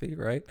philosophy,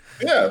 right?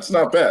 Yeah, it's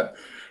not bad.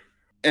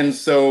 And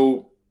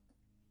so,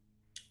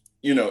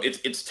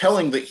 it's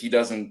telling that he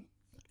doesn't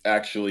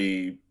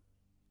actually.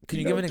 Can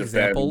you give an defend.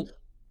 example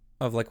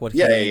of like what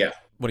Yeah.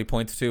 what he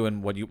points to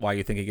and why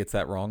you think he gets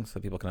that wrong, so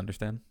people can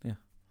understand? Yeah.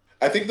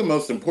 I think the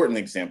most important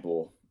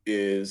example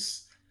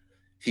is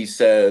he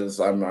says,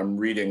 I'm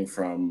reading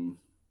from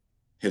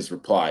his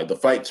reply, the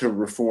fight to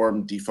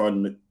reform,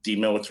 defund,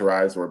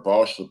 demilitarize, or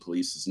abolish the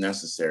police is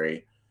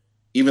necessary,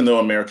 even though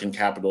American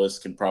capitalists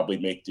can probably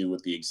make do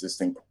with the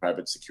existing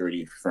private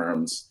security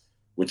firms,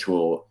 which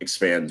will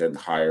expand and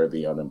hire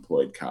the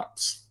unemployed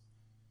cops.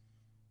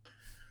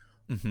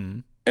 Mm-hmm.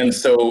 And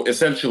so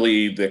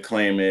essentially the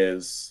claim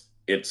is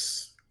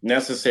it's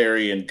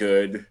necessary and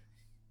good.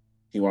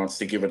 He wants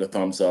to give it a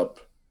thumbs up,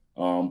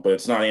 but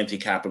it's not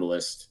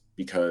anti-capitalist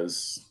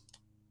because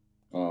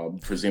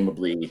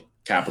presumably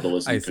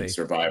capitalism could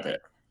survive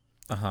it.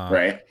 Uh-huh.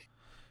 Right?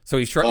 So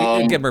he's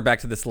trying again, we're back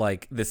to this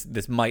like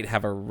this might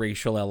have a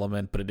racial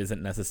element, but it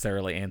isn't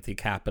necessarily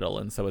anti-capital,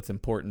 and so it's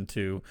important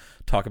to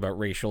talk about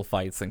racial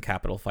fights and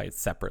capital fights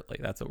separately.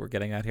 That's what we're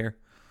getting at here.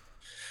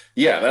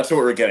 Yeah, that's what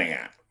we're getting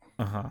at.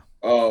 Uh-huh.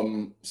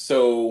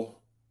 So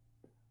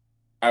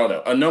I don't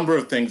know. A number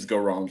of things go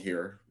wrong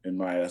here, in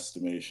my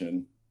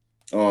estimation.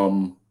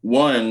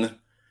 One,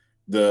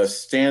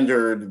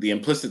 the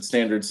implicit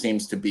standard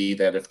seems to be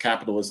that if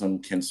capitalism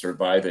can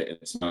survive it,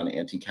 it's not an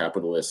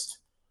anti-capitalist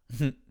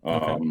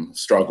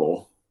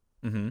struggle.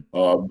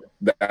 Mm-hmm.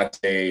 That's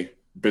a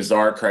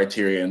bizarre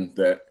criterion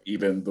that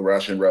even the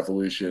Russian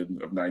Revolution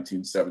of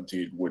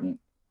 1917 wouldn't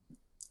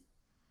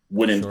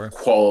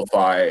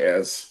qualify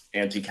as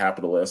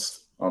anti-capitalist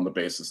on the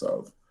basis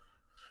of,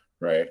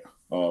 right?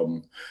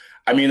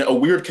 I mean, a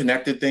weird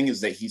connected thing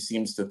is that he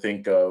seems to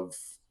think of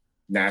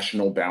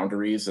national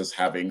boundaries as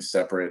having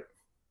separate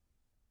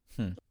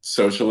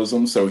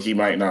socialism, so he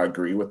might not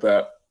agree with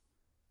that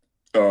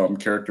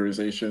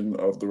characterization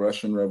of the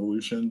Russian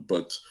Revolution,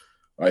 but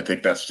I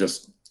think that's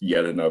just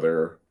yet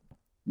another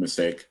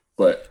mistake.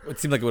 But it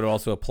seemed like it would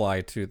also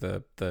apply to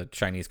the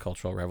Chinese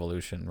Cultural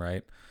Revolution,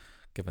 right?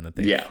 Given that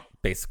they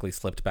basically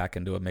slipped back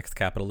into a mixed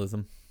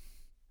capitalism.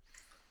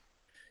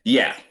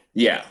 Yeah.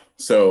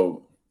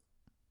 So,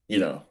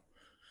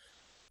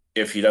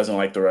 if he doesn't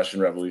like the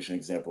Russian Revolution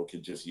example,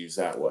 could just use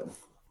that one.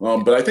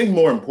 But I think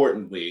more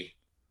importantly,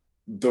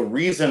 the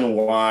reason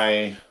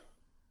why,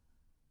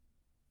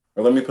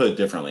 or let me put it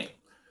differently.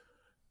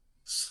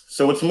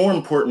 So what's more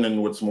important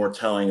and what's more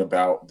telling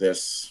about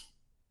this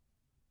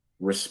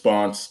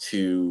response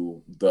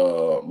to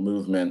the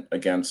movement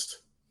against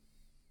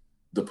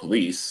the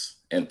police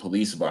and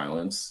police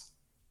violence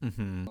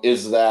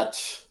is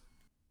that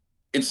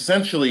it's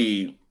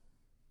essentially,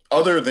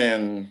 other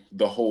than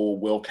the whole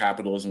will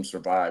capitalism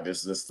survive,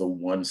 is this the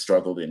one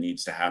struggle that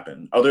needs to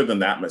happen? Other than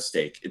that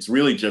mistake, it's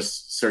really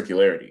just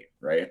circularity,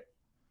 right?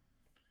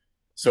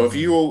 So if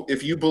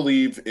you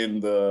believe in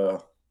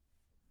the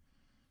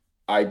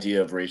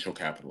idea of racial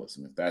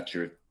capitalism, if that's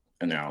your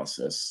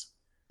analysis,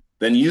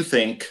 then you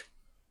think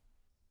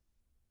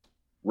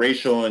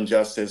racial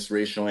injustice,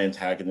 racial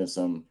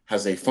antagonism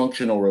has a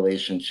functional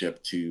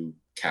relationship to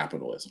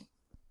capitalism,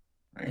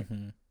 right?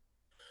 Mm-hmm.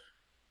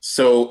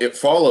 So it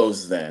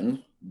follows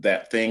then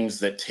that things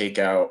that take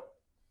out,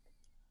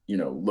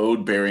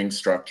 load-bearing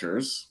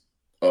structures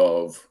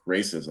of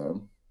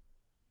racism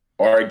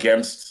are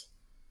against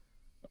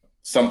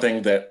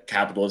something that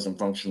capitalism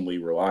functionally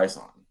relies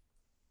on.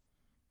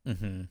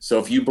 Mm-hmm. So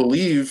if you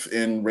believe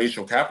in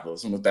racial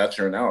capitalism, if that's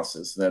your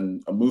analysis,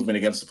 then a movement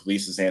against the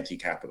police is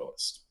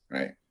anti-capitalist,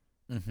 right?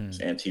 Mm-hmm.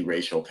 It's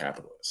anti-racial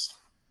capitalist.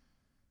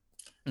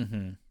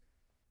 Mm-hmm.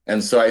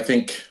 And so I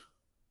think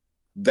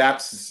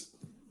that's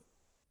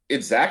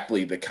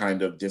exactly the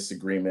kind of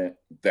disagreement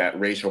that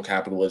racial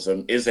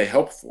capitalism is a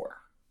help for,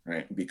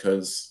 right?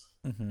 Because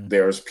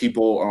there's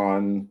people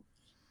on,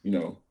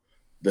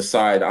 the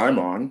side I'm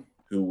on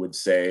who would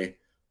say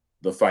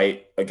the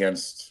fight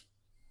against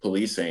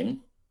policing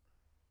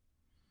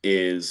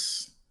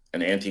is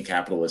an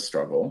anti-capitalist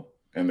struggle.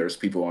 And there's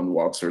people on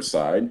Waltzer's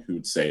side who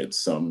would say it's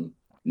some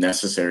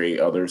necessary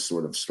other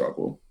sort of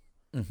struggle.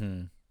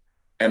 Mm-hmm.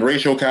 And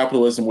racial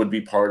capitalism would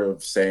be part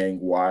of saying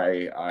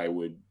why I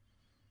would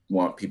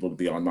want people to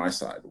be on my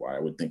side, why I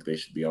would think they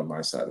should be on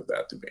my side of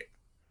that debate.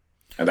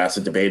 And that's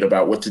a debate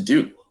about what to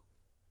do.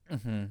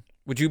 Mm-hmm.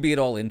 Would you be at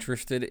all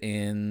interested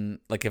in,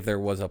 like, if there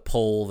was a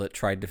poll that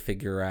tried to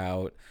figure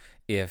out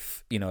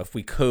if, you know, if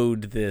we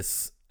code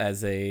this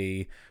as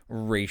a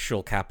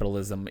racial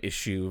capitalism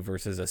issue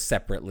versus a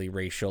separately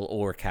racial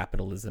or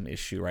capitalism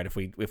issue, right? If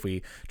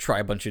we try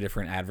a bunch of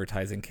different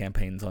advertising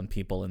campaigns on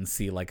people and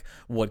see like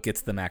what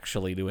gets them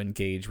actually to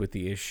engage with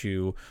the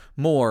issue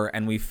more,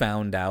 and we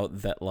found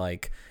out that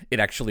like it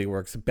actually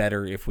works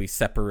better if we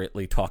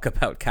separately talk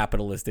about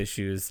capitalist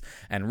issues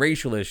and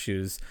racial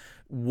issues,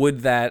 would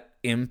that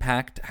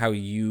impact how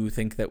you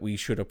think that we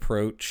should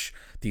approach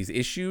these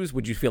issues?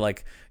 Would you feel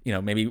like, you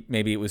know,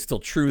 maybe it was still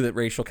true that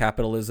racial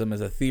capitalism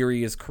as a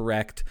theory is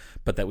correct,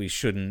 but that we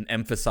shouldn't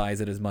emphasize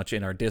it as much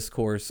in our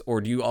discourse? Or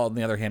do you, on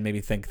the other hand,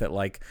 maybe think that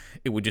like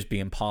it would just be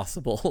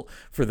impossible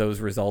for those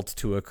results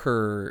to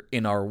occur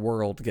in our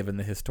world given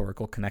the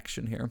historical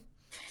connection here?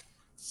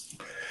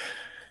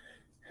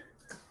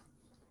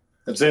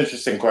 That's an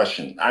interesting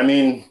question. I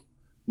mean,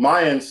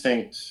 my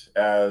instinct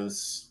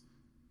as,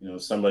 you know,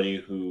 somebody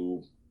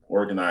who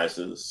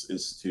organizes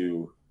is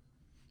to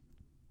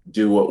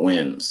do what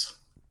wins.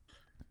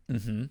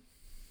 Mm-hmm.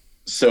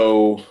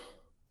 So,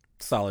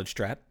 solid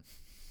strat.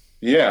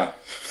 Yeah,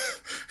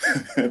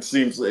 it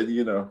seems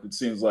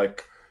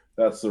like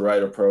that's the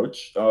right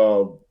approach.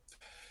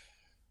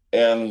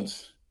 And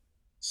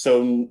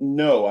so,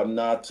 no, I'm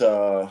not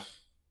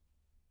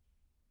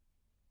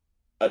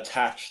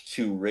attached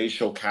to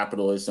racial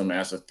capitalism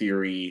as a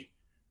theory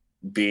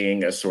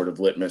being a sort of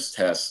litmus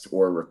test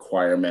or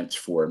requirement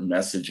for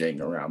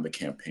messaging around the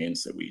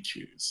campaigns that we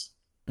choose,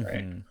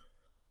 right?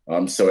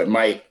 Mm-hmm. So it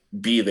might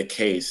be the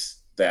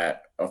case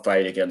that a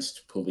fight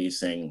against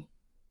policing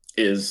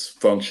is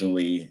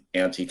functionally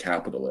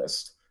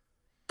anti-capitalist,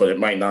 but it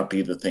might not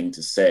be the thing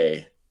to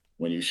say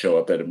when you show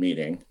up at a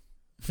meeting,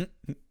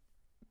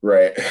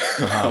 right?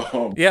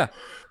 Yeah.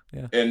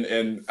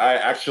 And I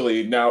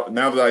actually, now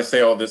that I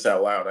say all this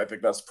out loud, I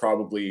think that's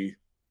probably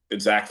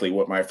exactly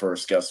what my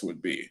first guess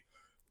would be.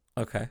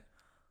 Okay.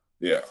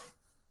 Yeah.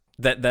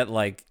 That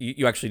like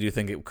you actually do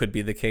think it could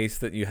be the case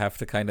that you have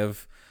to kind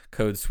of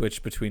code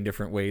switch between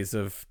different ways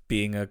of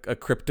being a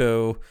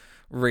crypto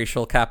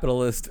racial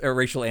capitalist or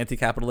racial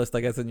anti-capitalist, I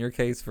guess, in your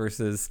case,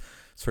 versus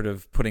sort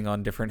of putting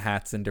on different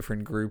hats in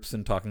different groups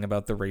and talking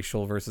about the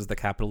racial versus the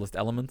capitalist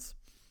elements?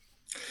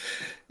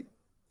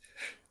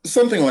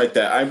 Something like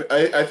that.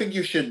 I think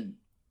you should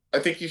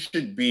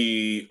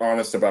be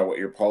honest about what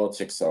your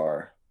politics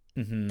are,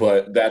 mm-hmm.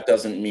 but that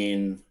doesn't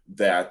mean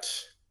that,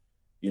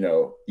 you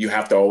know, you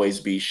have to always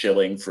be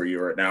shilling for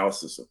your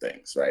analysis of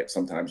things, right?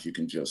 Sometimes you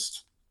can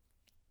just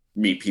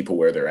meet people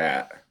where they're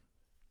at.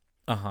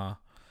 Uh-huh.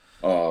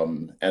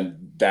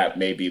 And that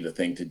may be the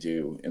thing to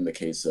do in the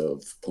case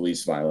of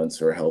police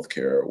violence or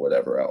healthcare or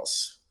whatever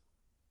else.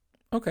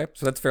 Okay,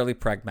 so that's fairly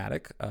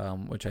pragmatic,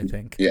 which I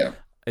think yeah.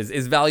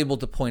 is valuable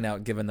to point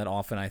out, given that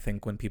often I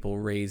think when people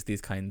raise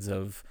these kinds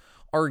of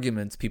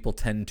arguments, people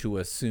tend to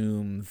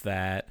assume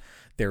that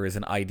there is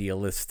an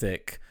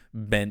idealistic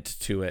bent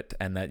to it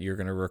and that you're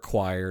going to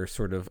require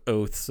sort of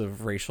oaths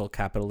of racial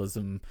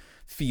capitalism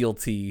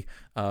fealty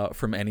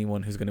from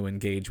anyone who's going to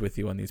engage with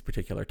you on these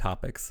particular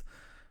topics.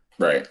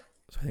 Right.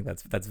 So I think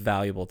that's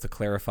valuable to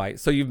clarify.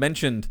 So you've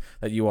mentioned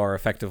that you are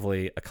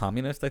effectively a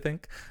communist, I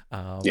think.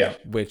 Yeah.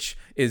 Which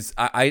is,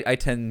 I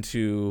tend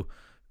to,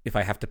 if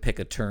I have to pick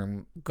a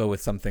term, go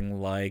with something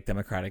like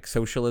democratic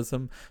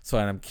socialism. So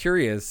I'm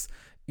curious,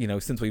 you know,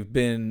 since we've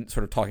been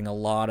sort of talking a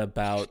lot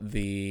about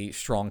the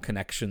strong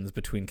connections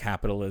between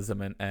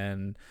capitalism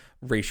and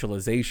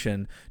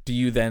racialization, do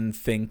you then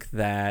think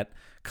that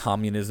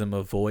communism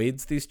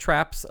avoids these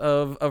traps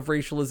of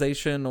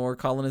racialization or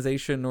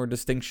colonization or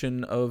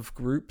distinction of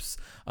groups?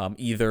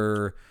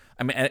 Either,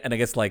 I mean, and I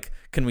guess, like,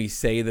 can we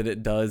say that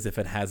it does if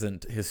it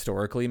hasn't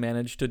historically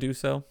managed to do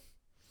so?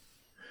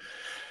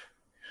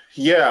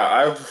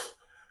 Yeah,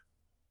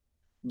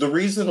 the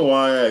reason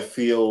why I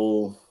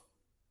feel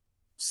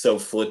so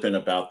flippant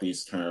about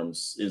these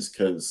terms is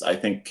because I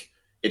think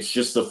it's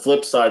just the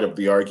flip side of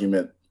the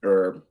argument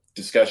or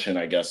discussion,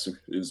 I guess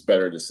is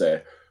better to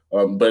say.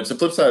 But it's a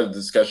flip side of the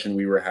discussion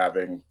we were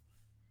having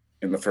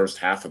in the first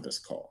half of this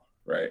call,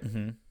 right?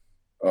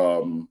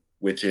 Mm-hmm.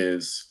 Which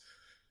is,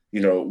 you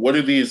know, what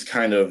are these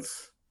kind of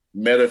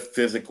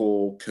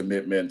metaphysical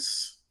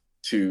commitments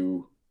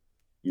to,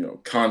 you know,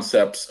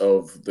 concepts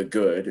of the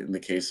good in the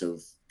case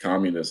of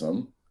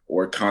communism,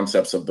 or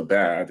concepts of the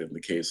bad in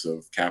the case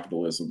of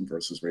capitalism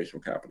versus racial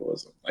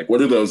capitalism? Like, what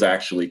do those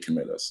actually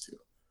commit us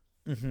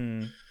to?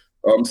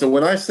 Mm-hmm. So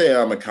when I say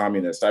I'm a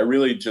communist, I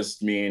really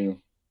just mean,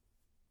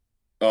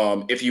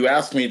 if you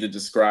ask me to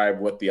describe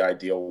what the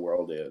ideal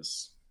world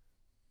is,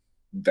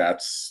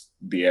 that's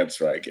the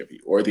answer I give you,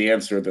 or the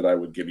answer that I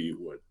would give you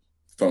would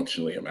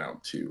functionally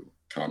amount to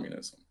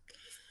communism.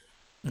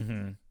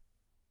 Mm-hmm.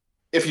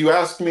 If you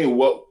ask me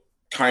what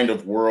kind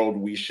of world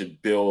we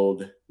should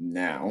build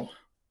now,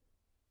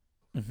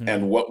 mm-hmm.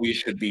 and what we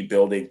should be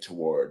building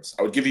towards,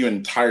 I would give you an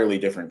entirely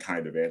different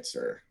kind of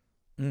answer.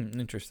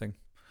 Interesting.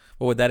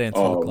 What would that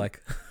answer look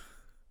like?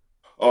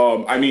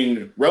 I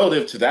mean,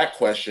 relative to that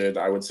question,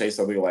 I would say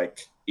something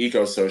like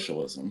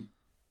eco-socialism.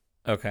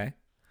 Okay.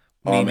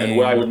 And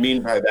what I would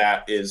Meaning, mean by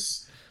that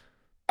is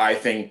I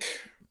think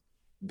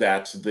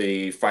that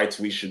the fights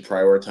we should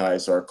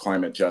prioritize are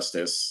climate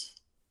justice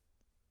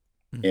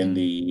in mhm.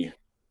 the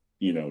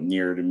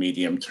near to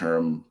medium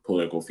term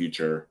political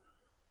future,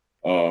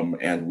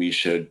 and we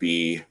should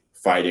be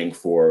fighting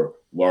for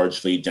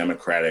largely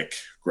democratic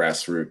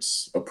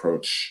grassroots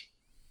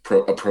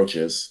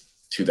approaches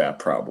to that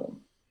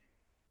problem.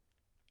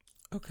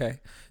 Okay.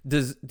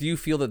 Do you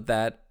feel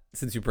that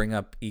since you bring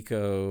up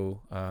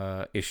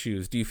eco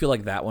issues, do you feel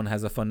like that one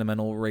has a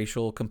fundamental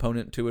racial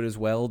component to it as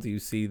well? Do you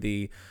see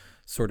the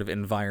sort of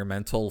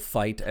environmental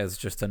fight as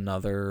just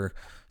another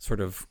sort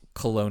of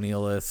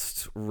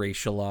colonialist,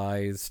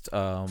 racialized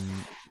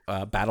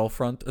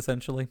battlefront,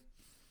 essentially?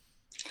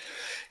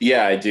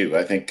 Yeah, I do.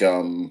 I think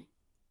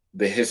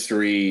the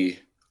history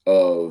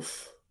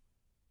of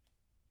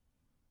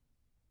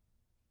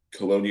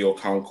colonial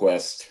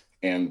conquest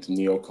and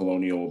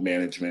neo-colonial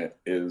management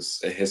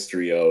is a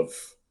history of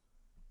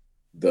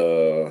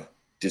the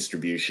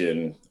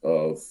distribution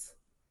of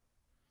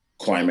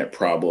climate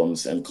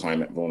problems and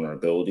climate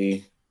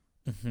vulnerability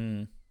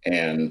Mm-hmm.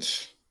 and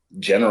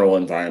general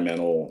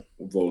environmental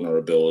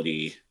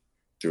vulnerability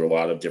through a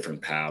lot of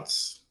different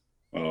paths,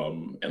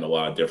 and a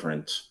lot of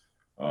different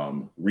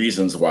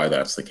reasons why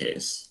that's the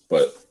case.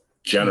 But Mm-hmm.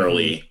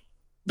 generally,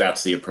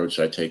 that's the approach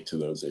I take to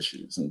those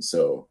issues. And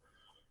so,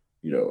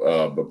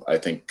 I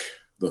think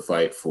the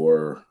fight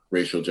for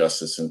racial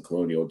justice and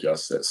colonial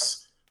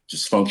justice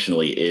just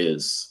functionally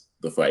is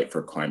the fight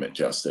for climate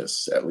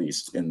justice, at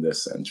least in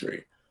this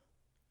century.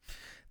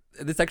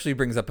 This actually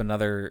brings up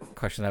another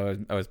question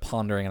I was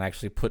pondering and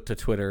actually put to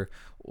Twitter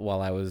while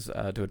I was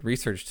doing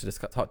research to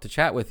to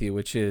chat with you,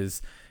 which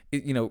is,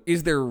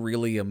 is there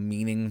really a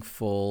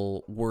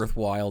meaningful,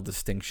 worthwhile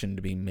distinction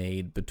to be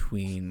made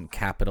between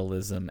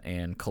capitalism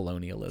and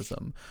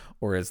colonialism,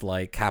 or is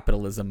like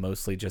capitalism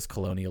mostly just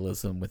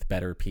colonialism with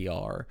better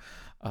PR?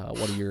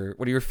 What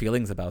are your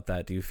feelings about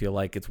that? Do you feel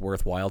like it's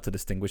worthwhile to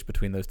distinguish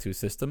between those two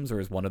systems,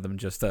 or is one of them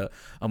just a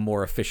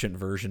more efficient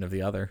version of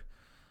the other?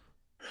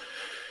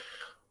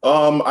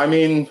 I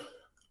mean,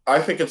 I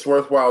think it's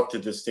worthwhile to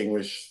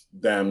distinguish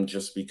them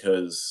just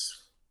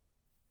because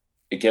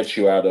it gets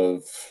you out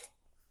of,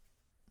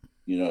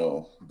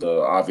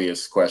 the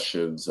obvious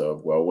questions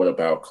of, well, what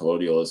about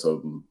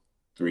colonialism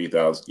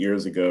 3,000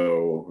 years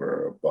ago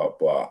or blah,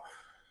 blah.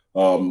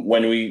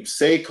 When we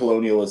say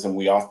colonialism,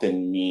 we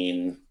often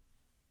mean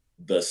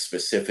the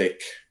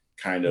specific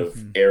kind of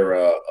Mm-hmm.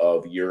 era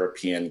of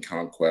European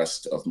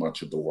conquest of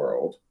much of the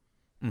world.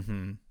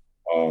 Mm-hmm.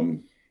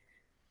 Um,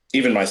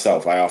 Even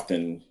myself, I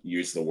often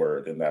use the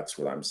word, and that's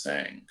what I'm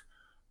saying.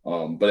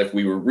 But if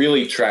we were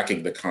really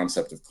tracking the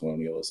concept of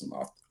colonialism,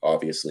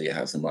 obviously it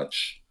has a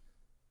much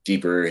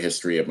deeper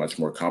history, a much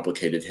more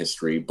complicated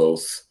history,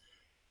 both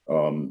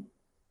um,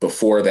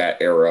 before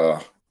that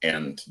era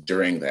and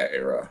during that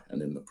era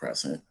and in the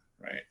present,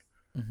 right?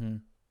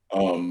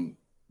 Mm-hmm.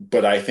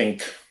 But I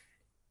think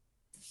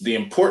the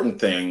important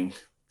thing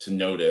to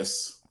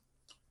notice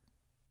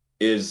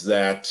is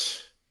that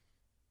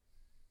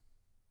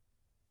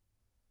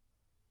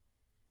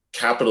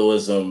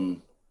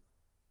capitalism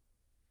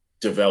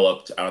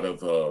developed out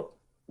of a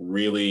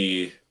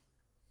really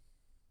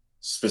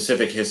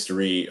specific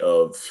history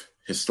of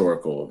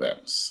historical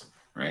events,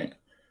 right?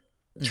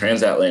 The Mm-hmm.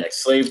 transatlantic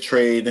slave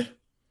trade,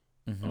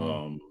 Mm-hmm.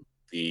 um,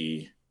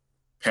 the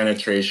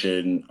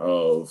penetration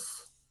of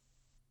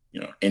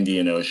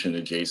Indian Ocean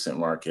adjacent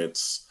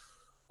markets,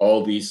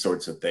 all these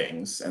sorts of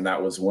things, and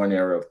that was one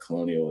era of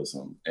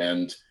colonialism.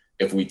 And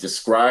if we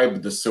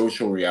describe the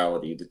social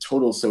reality, the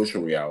total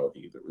social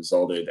reality that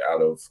resulted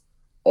out of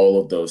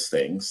all of those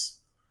things,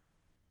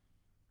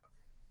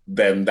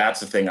 then that's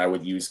the thing I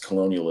would use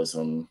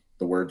colonialism,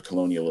 the word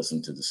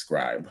colonialism, to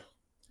describe.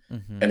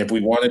 Mm-hmm. And if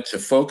we wanted to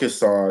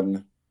focus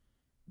on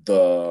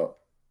the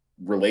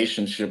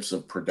relationships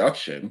of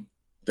production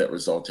that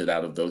resulted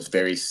out of those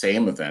very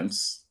same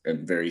events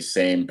and very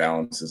same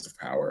balances of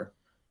power,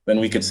 then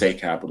we could Mm-hmm. say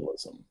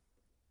capitalism.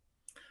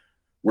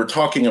 We're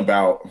talking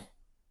about,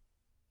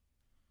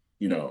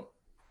 you know,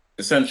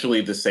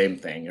 essentially the same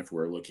thing if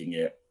we're looking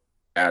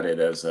at it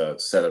as a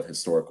set of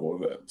historical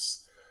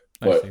events.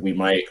 I But see. we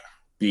might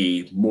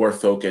be more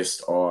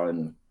focused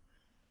on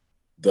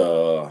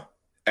the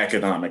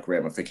economic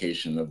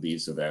ramification of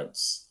these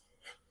events.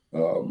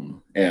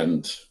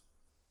 And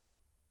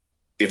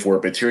if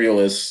we're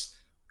materialists,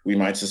 we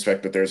might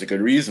suspect that there's a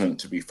good reason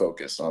to be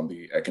focused on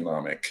the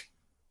economic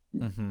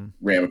Mm-hmm.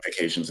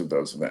 ramifications of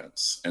those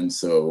events. And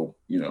so,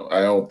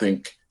 I don't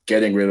think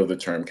getting rid of the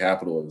term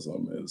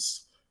capitalism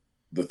is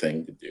the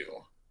thing to do.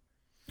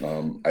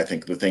 I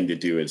think the thing to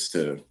do is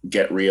to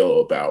get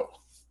real about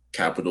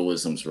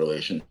capitalism's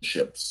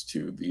relationships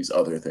to these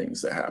other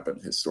things that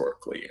happened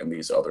historically and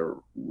these other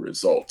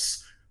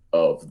results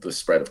of the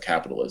spread of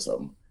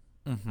capitalism,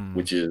 Mm-hmm.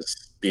 which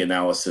is the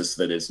analysis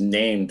that is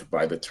named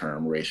by the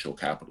term racial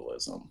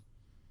capitalism.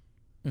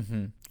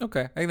 Mm-hmm.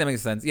 Okay, I think that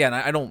makes sense. Yeah, and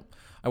I don't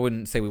I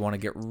wouldn't say we want to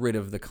get rid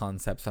of the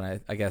concepts.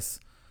 And I guess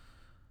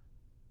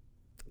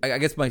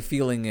my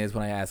feeling is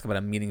when I ask about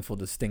a meaningful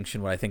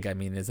distinction, what I think I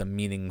mean is a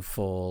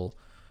meaningful,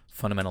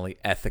 fundamentally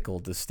ethical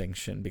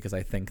distinction, because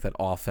I think that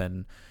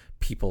often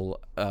people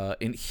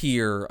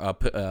hear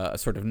a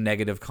sort of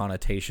negative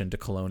connotation to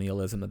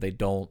colonialism that they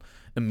don't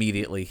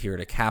immediately hear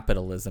to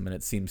capitalism. And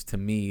it seems to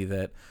me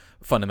that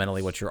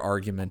fundamentally what your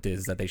argument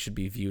is that they should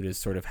be viewed as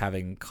sort of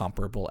having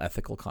comparable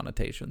ethical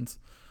connotations.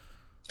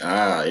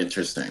 Ah,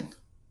 interesting.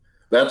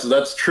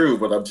 That's true,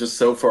 but I'm just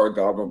so far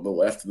gone on the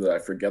left that I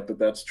forget that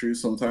that's true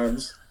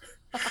sometimes.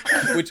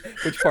 Which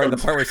part? The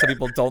part where some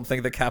people don't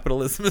think that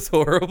capitalism is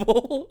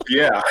horrible?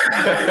 Yeah.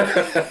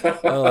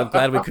 Well, I'm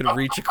glad we could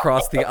reach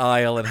across the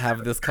aisle and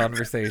have this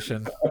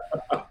conversation.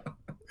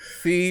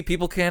 See,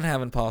 people can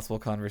have impossible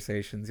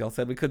conversations. Y'all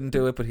said we couldn't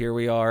do it, but here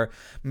we are.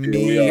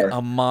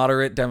 A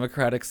moderate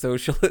democratic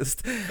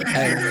socialist,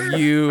 and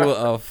you,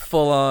 a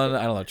full-on,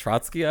 I don't know,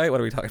 Trotskyite? What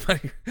are we talking about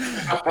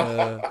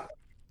here?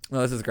 No,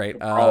 this is great.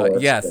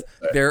 Yes,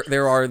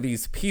 there are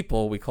these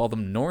people, we call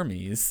them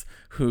normies,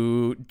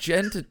 who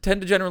tend to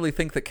generally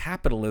think that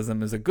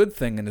capitalism is a good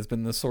thing and has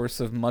been the source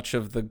of much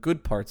of the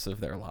good parts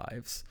of their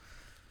lives.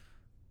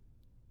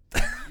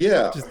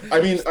 Yeah,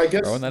 I mean, I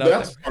guess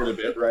that's part of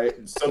it,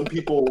 right? Some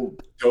people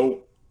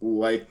don't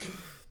like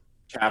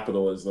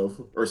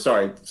capitalism, or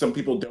sorry, some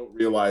people don't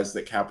realize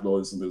that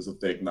capitalism is a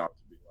thing not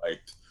to be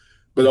liked.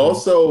 But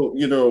also,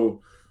 you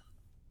know,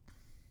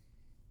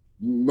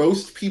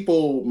 most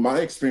people, my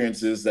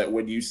experience is that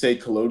when you say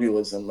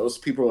colonialism,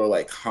 most people are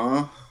like,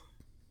 huh?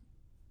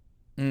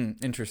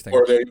 Interesting.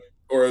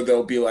 Or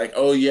they'll be like,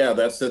 oh yeah,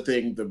 that's the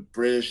thing the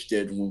British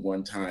did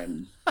one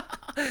time.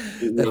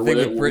 The thing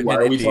with Britain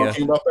and India.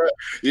 Talking about that?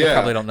 Yeah. I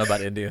probably don't know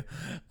about India.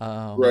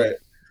 Right.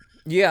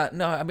 Yeah,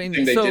 no, I mean,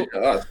 they did to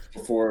us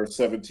before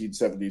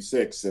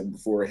 1776 and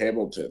before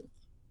Hamilton.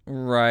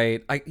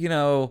 Right.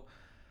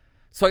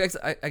 So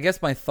I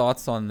guess my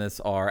thoughts on this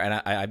are,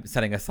 and I'm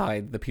setting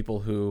aside the people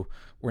who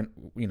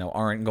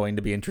aren't going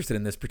to be interested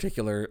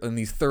in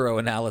these thorough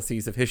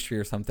analyses of history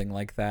or something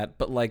like that.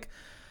 But like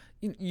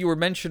you were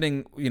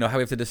mentioning, how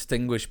we have to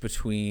distinguish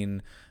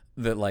between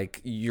the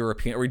like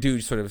European, or we do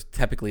sort of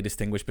typically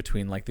distinguish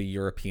between like the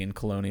European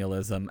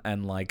colonialism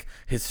and like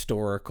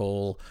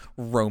historical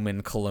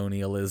Roman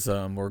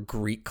colonialism or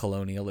Greek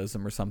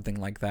colonialism or something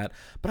like that.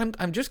 But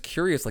I'm just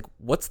curious, like,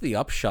 what's the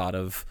upshot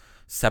of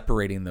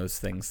separating those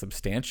things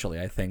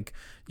substantially? I think,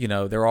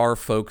 there are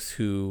folks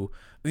who,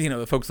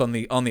 the folks on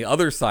the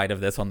other side of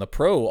this, on the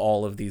pro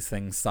all of these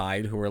things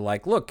side, who are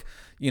like, look,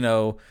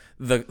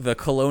 the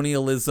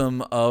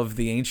colonialism of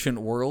the ancient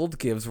world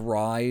gives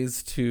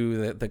rise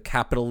to the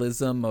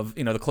capitalism of,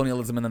 the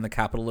colonialism and then the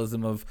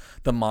capitalism of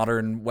the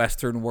modern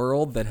Western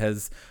world that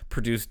has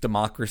produced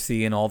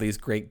democracy and all these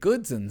great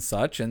goods and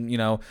such. And,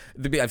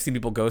 I've seen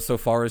people go so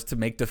far as to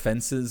make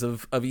defenses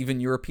of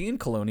even European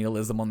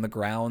colonialism on the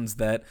grounds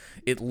that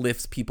it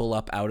lifts people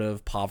up out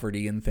of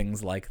poverty and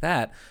things like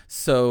that.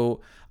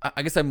 So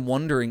I guess I'm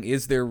wondering,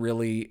 is there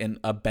really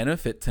a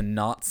benefit to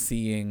not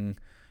seeing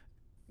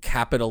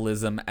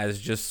capitalism as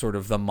just sort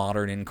of the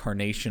modern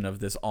incarnation of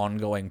this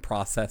ongoing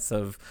process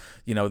of,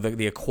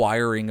 the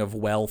acquiring of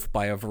wealth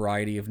by a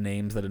variety of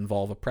names that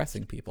involve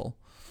oppressing people?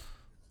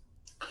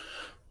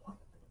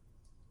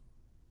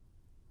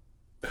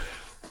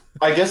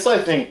 I guess I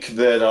think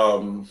that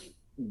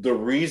the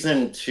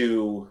reason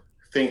to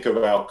think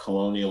about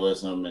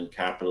colonialism and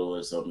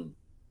capitalism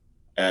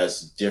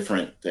as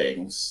different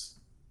things,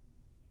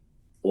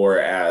 or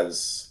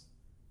as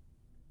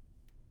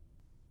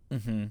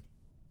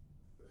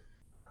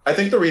I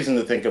think the reason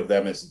to think of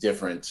them as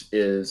different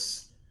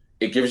is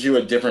it gives you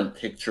a different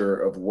picture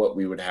of what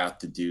we would have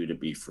to do to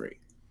be free.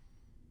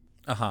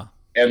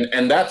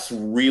 And that's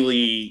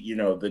really,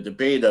 the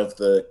debate of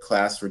the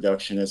class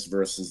reductionist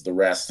versus the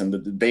rest, and the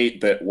debate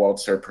that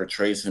Walzer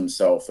portrays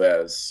himself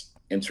as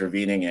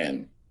intervening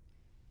in,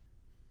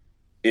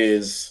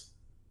 is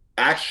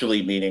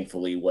actually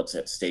meaningfully what's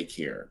at stake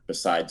here,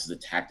 besides the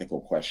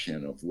tactical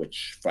question of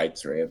which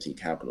fights are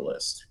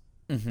anti-capitalist.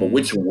 But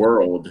which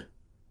world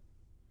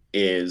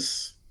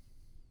is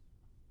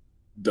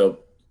the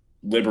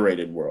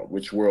liberated world?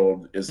 Which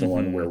world is the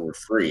one where we're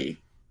free?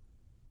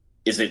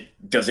 Does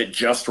it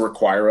just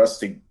require us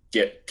to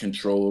get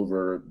control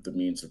over the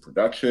means of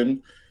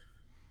production?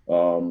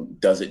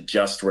 Does it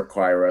just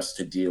require us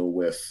to deal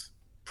with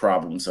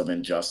problems of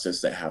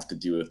injustice that have to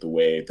do with the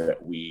way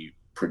that we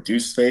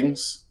produce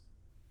things?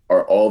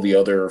 Are all the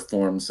other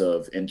forms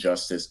of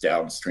injustice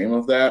downstream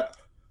of that?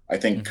 I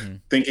think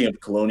thinking of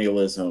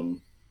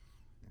colonialism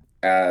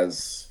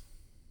as,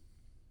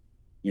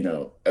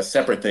 a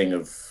separate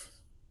thing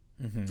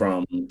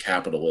from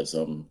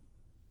capitalism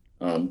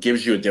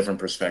gives you a different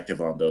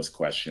perspective on those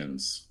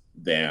questions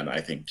than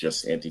I think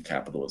just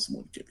anti-capitalism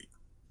would give you.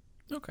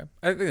 Okay,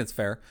 I think that's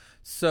fair.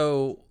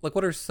 So, like,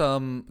 what are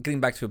some, getting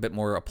back to a bit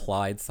more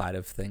applied side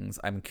of things,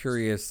 I'm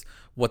curious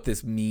what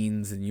this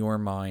means in your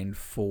mind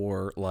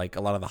for, like,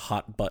 a lot of the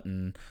hot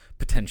button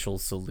potential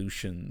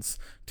solutions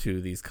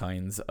to these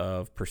kinds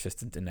of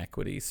persistent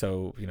inequity.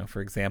 So, for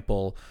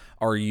example,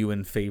 are you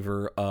in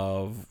favor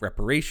of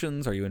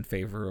reparations? Are you in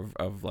favor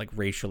of like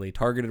racially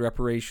targeted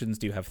reparations?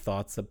 Do you have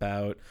thoughts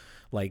about,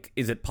 like,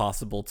 is it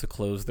possible to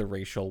close the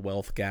racial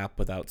wealth gap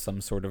without some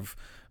sort of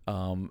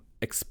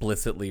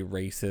explicitly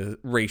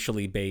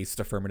racially based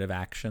affirmative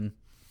action?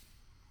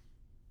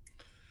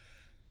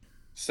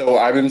 So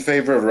I'm in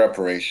favor of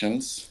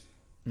reparations.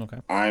 Okay.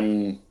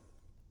 I'm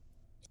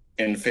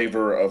in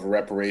favor of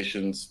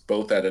reparations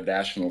both at a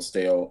national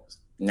scale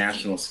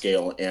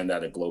and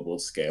at a global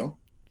scale.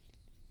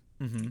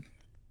 Mm-hmm.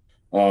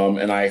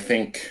 And I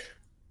think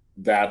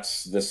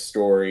that's the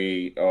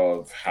story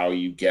of how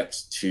you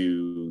get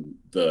to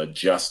the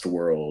just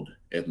world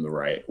in the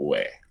right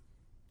way.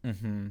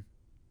 Mm-hmm.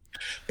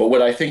 But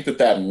what I think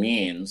that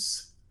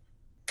means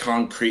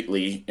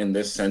concretely in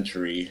this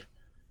century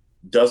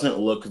doesn't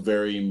look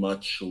very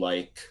much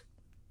like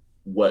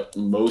what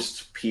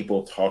most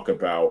people talk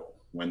about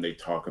when they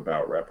talk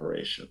about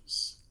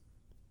reparations.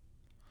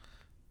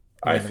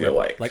 I feel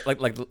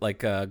like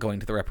going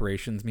to the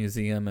reparations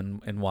museum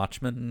and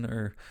Watchmen,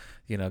 or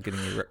getting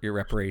your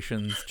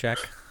reparations check.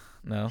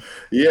 No.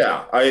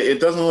 Yeah, it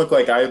doesn't look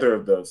like either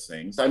of those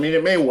things. I mean,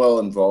 it may well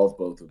involve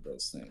both of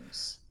those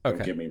things. Okay.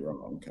 Don't get me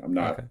wrong. I'm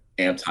not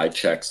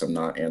anti-checks. I'm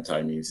not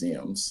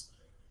anti-museums.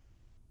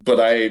 But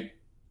I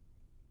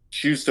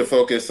choose to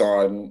focus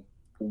on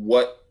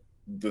what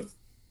the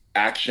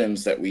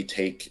actions that we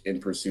take in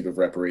pursuit of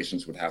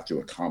reparations would have to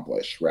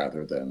accomplish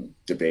rather than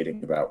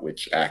debating about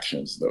which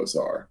actions those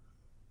are.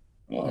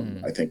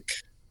 I think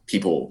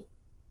people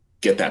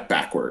get that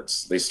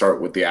backwards. They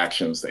start with the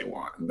actions they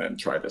want and then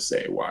try to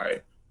say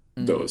why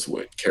those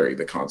would carry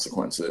the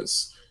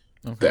consequences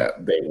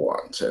that they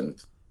want.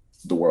 And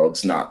the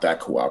world's not that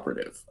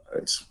cooperative.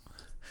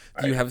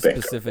 Do you have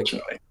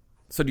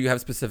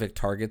specific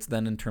targets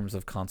then in terms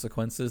of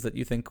consequences that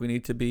you think we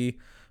need to be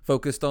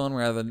focused on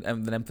rather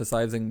than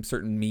emphasizing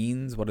certain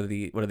means? What are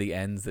the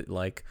ends that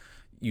like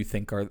you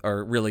think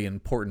are really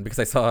important? Because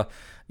I saw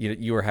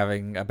you were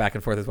having a back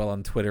and forth as well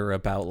on Twitter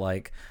about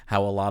like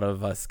how a lot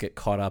of us get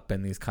caught up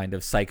in these kind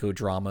of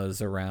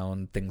psychodramas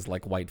around things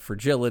like white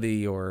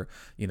fragility or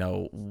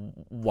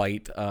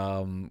white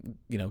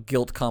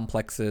guilt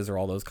complexes or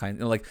all those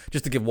kinds, like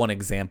just to give one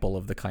example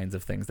of the kinds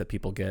of things that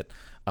people get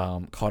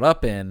caught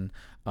up in.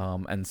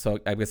 And so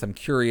I guess I'm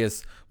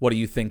curious, what do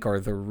you think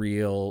are the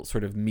real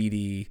sort of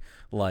meaty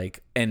like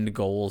end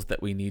goals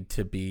that we need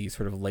to be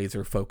sort of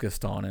laser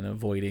focused on and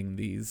avoiding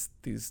these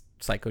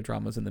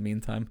psychodramas in the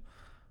meantime?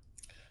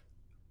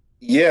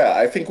 Yeah,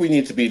 I think we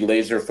need to be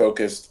laser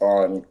focused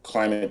on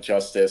climate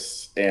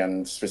justice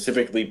and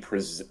specifically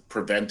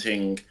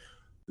preventing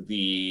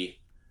the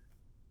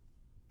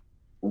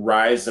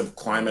rise of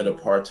climate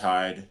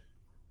apartheid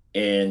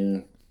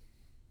in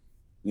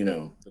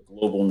the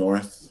global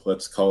north,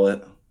 let's call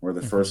it, or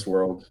the first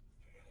world,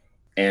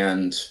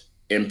 and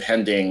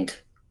impending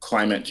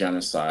climate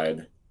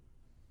genocide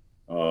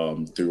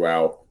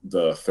throughout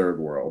the third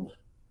world,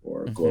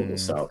 or global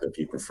south if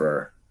you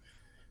prefer.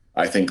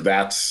 I think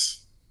that's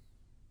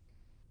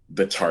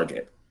the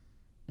target.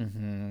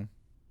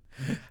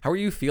 How are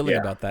you feeling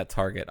about that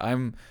target?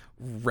 I'm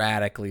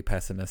radically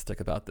pessimistic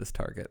about this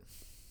target.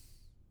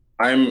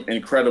 I'm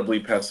incredibly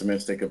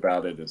pessimistic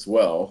about it as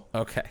well.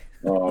 Okay.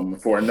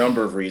 For a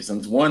number of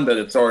reasons. One, that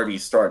it's already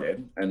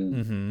started.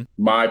 And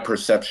my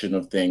perception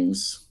of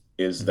things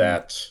is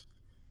that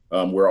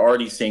we're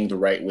already seeing the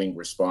right-wing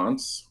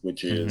response,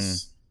 which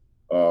is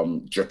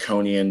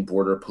draconian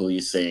border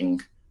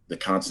policing, the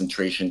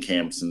concentration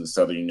camps in the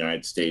southern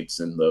United States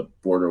and the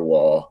border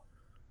wall.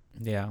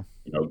 Yeah.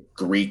 The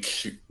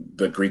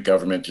Greek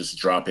government just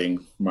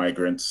dropping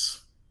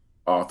migrants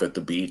off at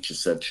the beach,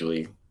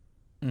 essentially.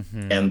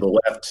 And the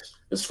left,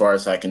 as far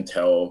as I can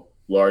tell,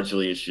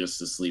 largely is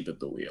just asleep at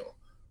the wheel.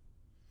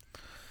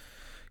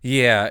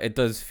 Yeah, it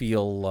does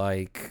feel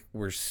like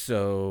we're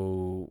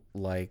so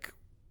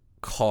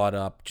caught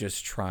up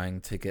just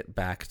trying to get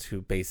back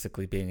to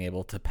basically being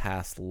able to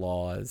pass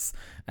laws,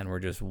 and we're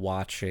just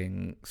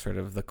watching sort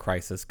of the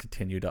crisis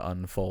continue to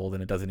unfold,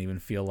 and it doesn't even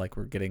feel like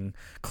we're getting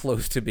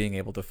close to being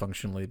able to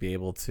functionally be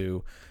able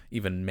to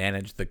even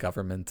manage the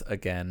government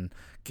again,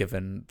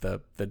 given the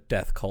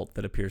death cult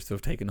that appears to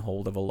have taken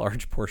hold of a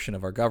large portion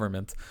of our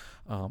government.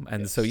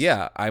 So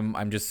yeah,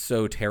 I'm just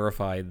so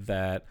terrified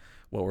that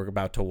what we're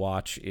about to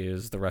watch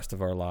is the rest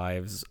of our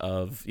lives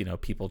of,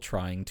 people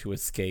trying to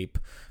escape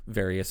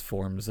various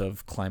forms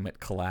of climate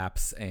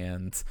collapse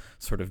and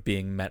sort of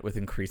being met with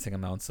increasing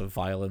amounts of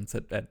violence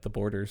at the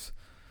borders.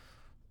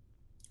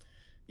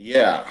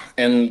 Yeah.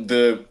 And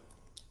the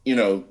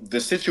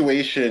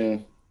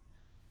situation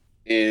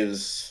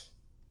is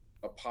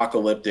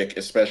apocalyptic,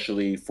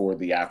 especially for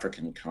the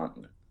African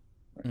continent.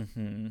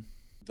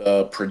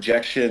 The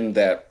projection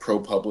that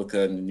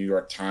ProPublica and the New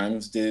York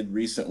Times did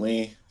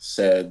recently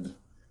said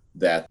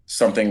that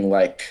something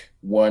like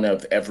 1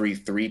 of every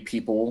 3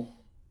 people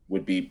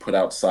would be put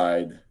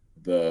outside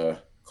the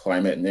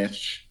climate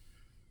niche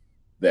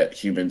that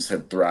humans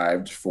had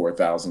thrived for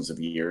thousands of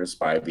years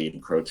by the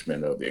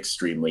encroachment of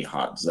extremely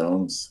hot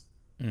zones.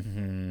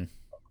 Mm-hmm.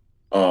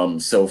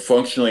 So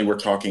functionally, we're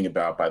talking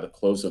about by the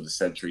close of the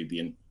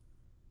century,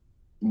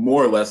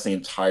 more or less the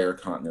entire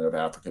continent of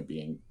Africa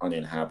being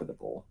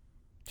uninhabitable.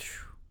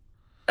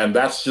 And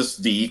that's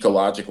just the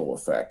ecological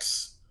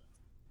effects.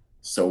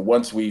 So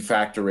once we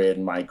factor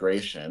in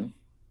migration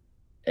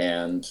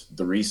and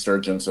the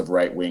resurgence of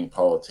right-wing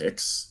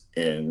politics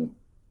in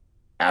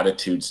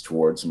attitudes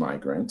towards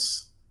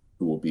migrants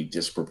who will be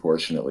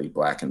disproportionately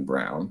Black and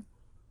brown,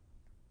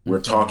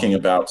 we're talking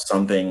about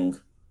something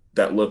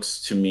that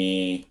looks to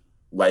me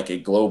like a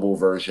global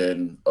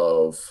version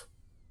of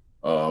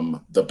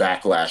the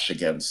backlash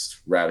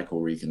against radical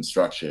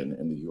Reconstruction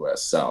in the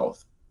US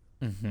South.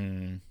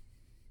 Mm-hmm.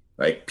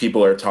 Like,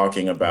 people are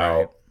talking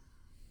about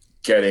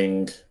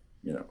getting,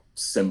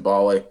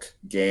 symbolic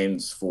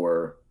gains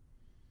for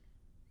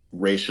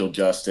racial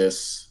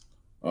justice,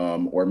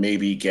 or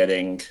maybe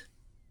getting,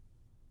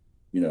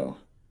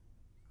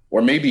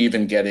 or maybe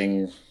even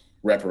getting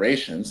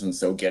reparations, and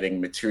so getting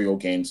material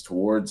gains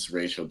towards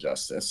racial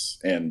justice.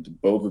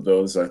 And both of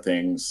those are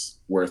things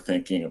worth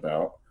thinking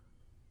about.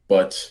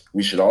 But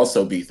we should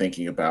also be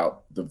thinking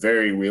about the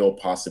very real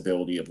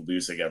possibility of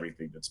losing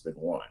everything that's been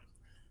won.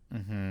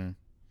 Mm-hmm.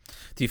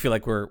 Do you feel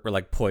like we're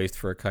like poised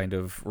for a kind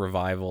of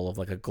revival of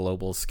like a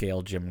global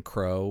scale Jim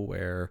Crow,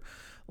 where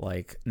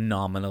like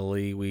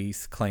nominally we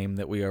claim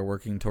that we are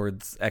working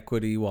towards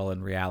equity, while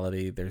in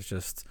reality there's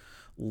just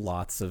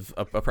lots of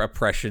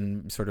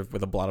oppression, sort of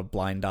with a lot of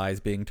blind eyes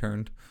being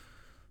turned?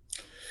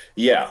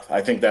 Yeah,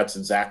 I think that's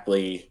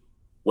exactly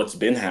what's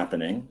been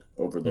happening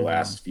over the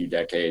last few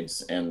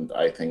decades. And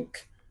I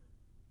think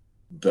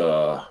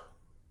the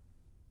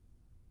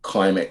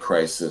climate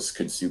crisis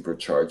could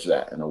supercharge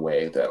that in a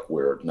way that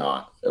we're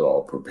not at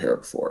all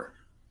prepared for.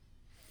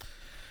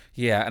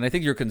 Yeah, and I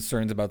think your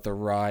concerns about the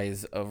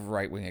rise of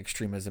right-wing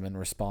extremism in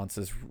response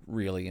is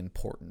really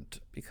important,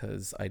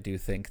 because I do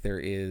think there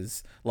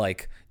is,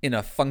 like, in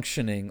a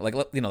functioning,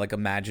 like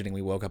imagining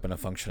we woke up in a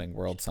functioning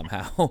world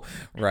somehow,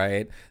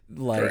 right?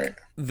 Like, Right.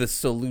 The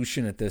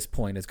solution at this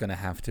point is going to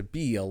have to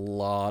be a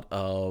lot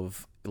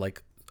of,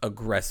 like,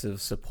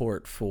 aggressive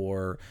support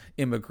for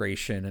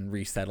immigration and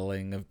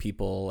resettling of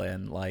people,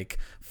 and like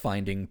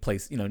finding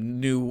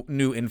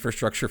new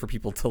infrastructure for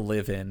people to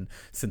live in,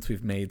 since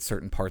we've made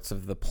certain parts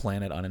of the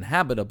planet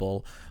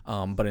uninhabitable.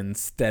 But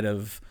instead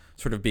of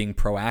sort of being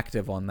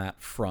proactive on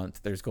that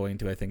front, there's going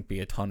to, I think, be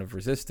a ton of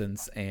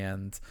resistance,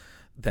 and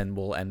then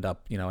we'll end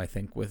up, I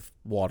think, with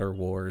water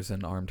wars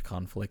and armed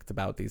conflict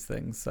about these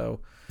things.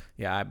 So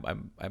yeah,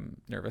 I'm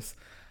nervous.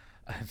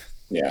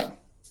 Yeah.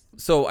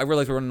 So I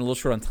realize we're running a little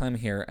short on time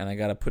here, and I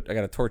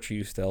gotta torture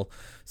you still.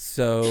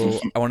 So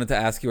I wanted to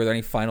ask you: are there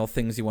any final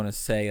things you want to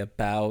say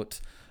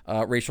about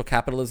racial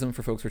capitalism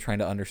for folks who are trying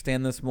to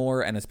understand this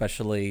more, and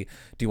especially,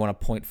 do you want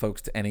to point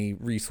folks to any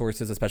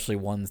resources, especially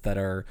ones that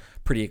are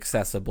pretty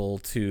accessible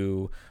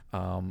to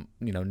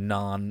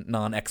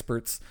non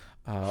experts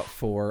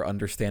for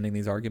understanding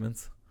these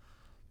arguments?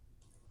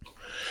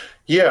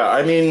 Yeah,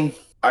 I mean,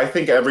 I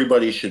think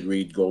everybody should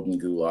read Golden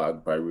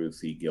Gulag by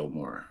Ruth E.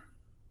 Gilmore.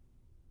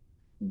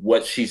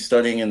 What she's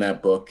studying in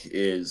that book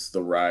is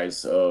the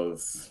rise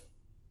of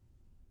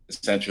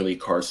essentially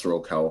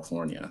carceral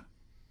California.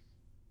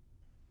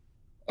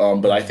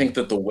 But I think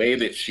that the way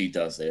that she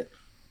does it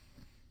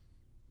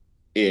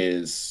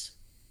is,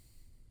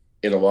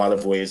 in a lot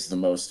of ways, the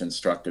most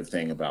instructive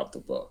thing about the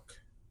book.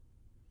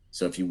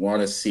 So if you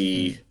want to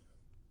see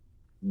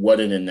what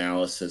an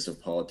analysis of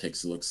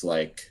politics looks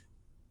like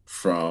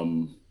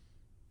from,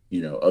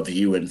 a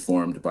view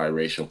informed by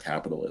racial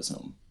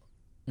capitalism,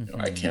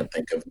 I can't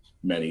think of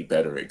many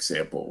better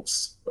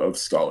examples of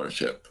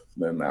scholarship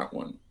than that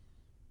one.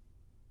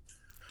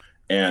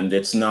 And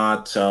it's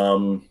not,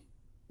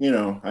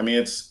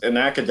 it's an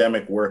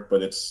academic work,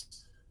 but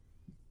it's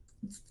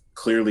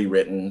clearly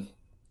written,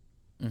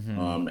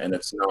 and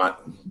it's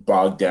not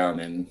bogged down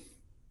in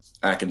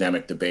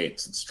academic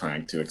debates. It's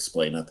trying to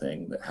explain a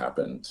thing that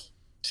happened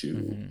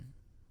to,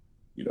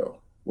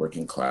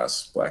 working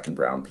class Black and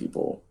brown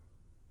people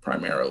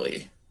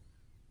primarily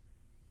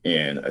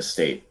in a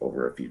state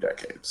over a few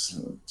decades.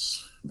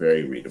 It's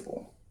very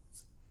readable.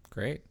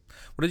 Great.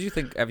 What did you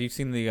think? Have you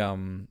seen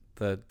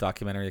the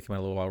documentary that came out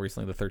a little while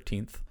recently, The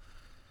 13th?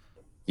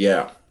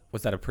 Yeah.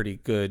 Was that a pretty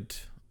good,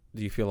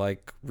 do you feel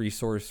like,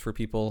 resource for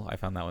people? I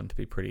found that one to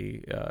be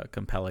pretty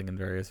compelling in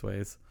various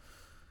ways.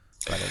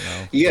 I don't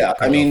know. Yeah,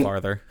 I mean,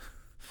 farther.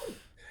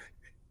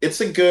 It's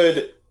a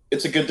good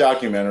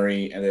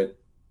documentary, and it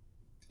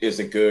is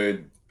a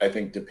good, I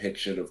think,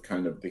 depiction of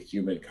kind of the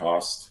human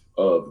cost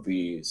of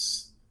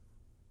these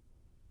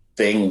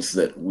things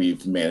that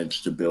we've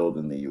managed to build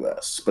in the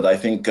US. But I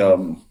think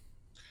an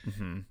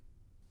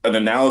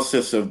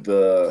analysis of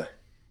the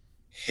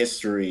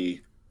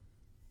history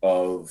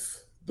of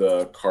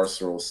the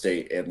carceral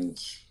state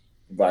and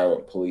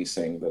violent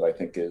policing that I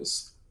think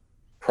is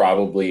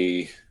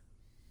probably,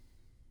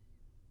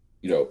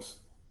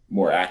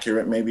 more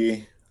accurate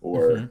maybe,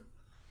 or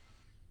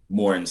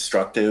more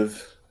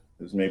instructive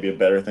is maybe a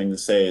better thing to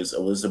say, is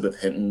Elizabeth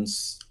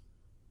Hinton's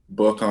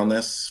book on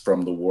this,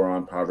 From the War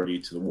on Poverty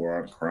to the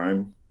War on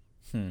Crime.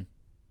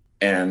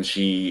 And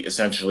she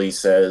essentially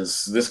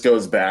says this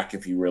goes back,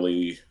 if you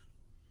really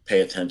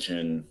pay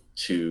attention,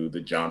 to the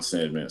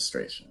Johnson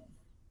administration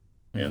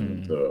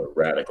in the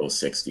radical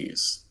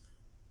 60s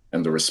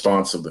and the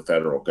response of the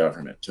federal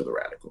government to the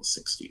radical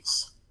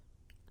 60s.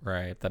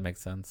 Right, that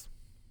makes sense.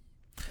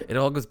 It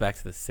all goes back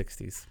to the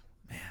 60s.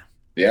 Man.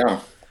 Yeah,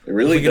 it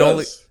really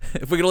does.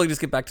 If we could only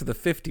just get back to the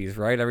 50s,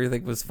 right?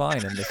 Everything was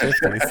fine in the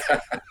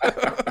 50s.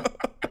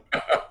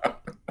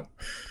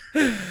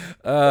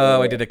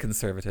 Oh, I did a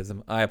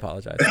conservatism. I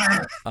apologize.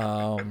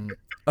 All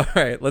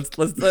right, let's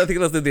do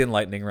the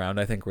enlightening round.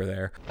 I think we're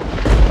there.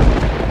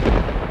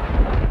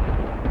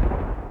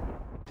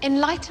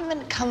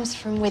 Enlightenment comes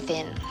from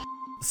within.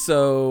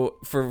 So,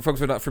 for folks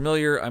who are not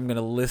familiar, I'm going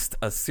to list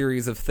a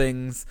series of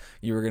things.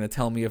 You are going to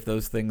tell me if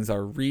those things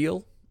are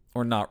real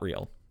or not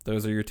real.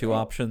 Those are your two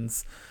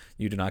options.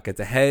 You do not get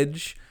to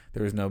hedge.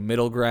 There is no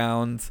middle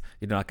ground.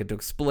 You do not get to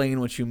explain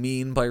what you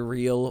mean by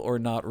real or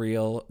not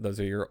real. Those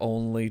are your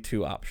only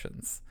two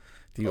options.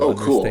 Do you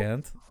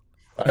understand?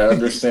 Cool. I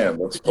understand.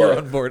 Let's play. You're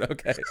on board.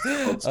 Okay.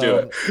 Let's do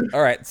it.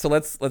 All right. So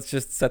let's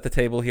just set the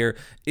table here.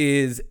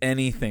 Is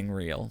anything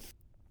real?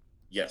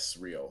 Yes,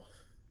 real.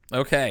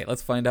 Okay.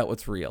 Let's find out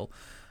what's real.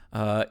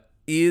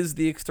 Is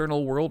the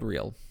external world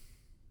real?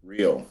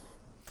 Real.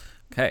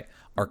 Okay.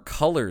 Are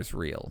colors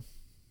real?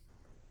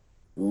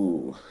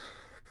 Ooh.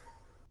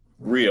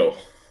 Real.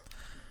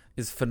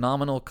 Is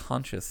phenomenal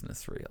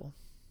consciousness real?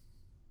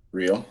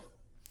 Real.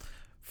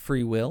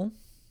 Free will?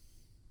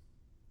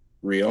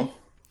 Real.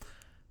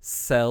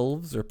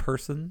 Selves or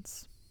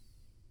persons?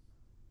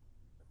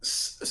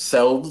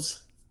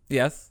 Selves?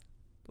 Yes.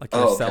 Like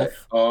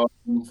yourself?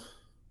 Okay.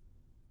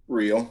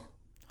 Real.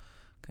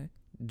 Okay.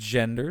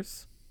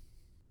 Genders?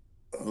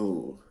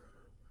 Oh,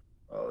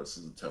 this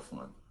is a tough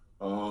one.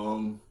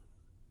 I'm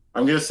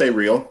gonna say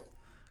real.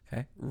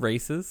 Okay.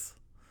 Races?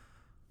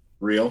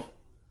 Real.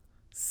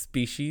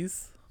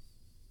 Species?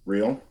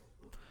 Real.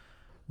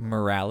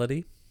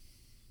 Morality?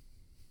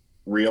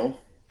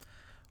 Real.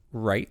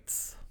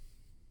 Rights?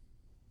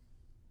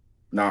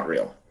 Not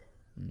real.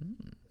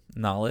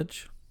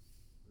 Knowledge?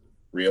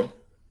 Real.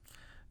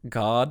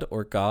 God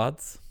or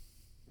gods?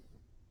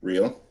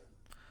 Real.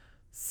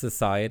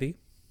 Society?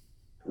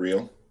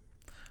 Real.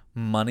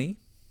 Money?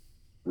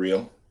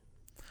 Real.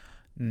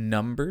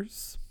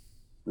 Numbers?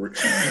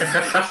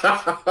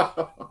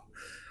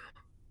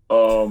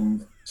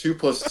 2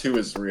 plus 2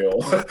 is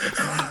real.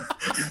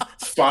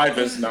 5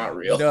 is not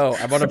real. No,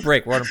 I'm on a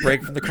break. We're on a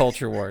break from the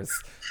culture wars.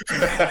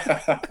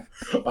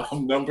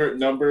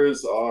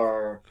 Numbers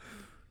are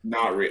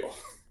not real.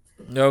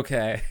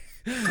 Okay.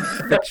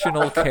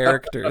 Fictional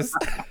characters.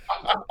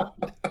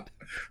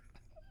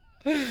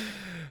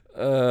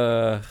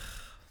 Damn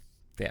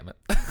it.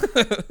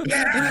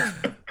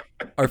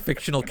 Are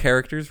fictional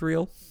characters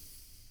real?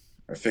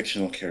 Are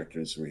fictional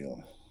characters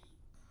real?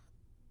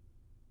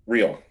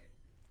 Real.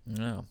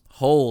 No.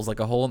 Holes, like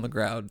a hole in the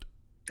ground.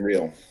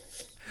 Real.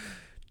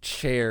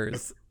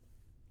 Chairs.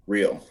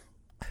 Real.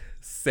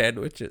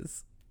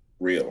 Sandwiches.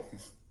 Real.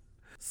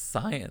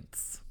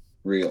 Science.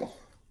 Real.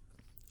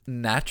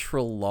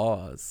 Natural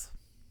laws.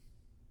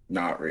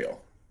 Not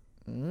real.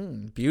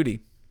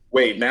 Beauty.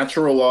 Wait,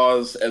 natural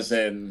laws as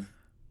in...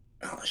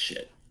 Oh,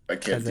 shit. I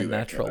can't As do in that.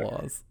 natural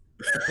laws.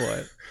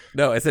 What?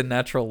 No, as in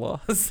natural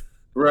laws.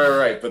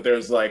 Right. But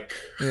there's like...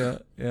 Yeah.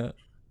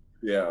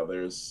 Yeah,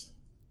 there's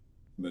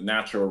the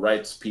natural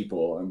rights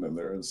people, and then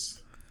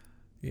there's...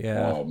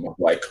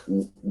 like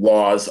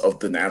laws of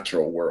the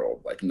natural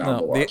world, like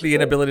no, the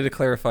inability to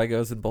clarify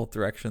goes in both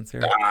directions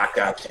here.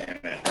 God damn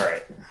it! All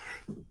right,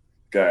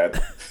 go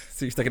ahead.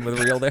 So you're sticking with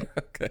real there?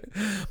 Okay.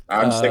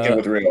 I'm sticking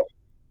with real.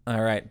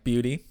 All right,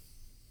 beauty.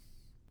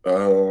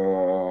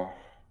 Real.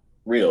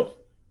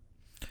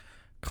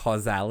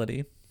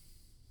 Causality.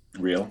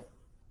 Real.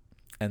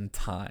 And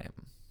time.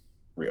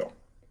 Real.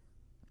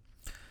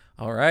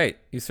 All right,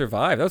 you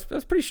survived. That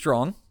was pretty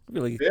strong.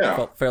 Really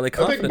felt fairly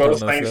confident. I think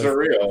most things are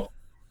real.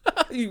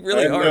 You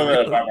really are. I know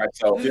that about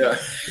myself. Yeah.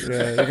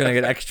 Yeah, you're gonna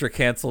get extra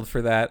canceled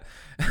for that.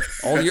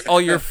 All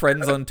your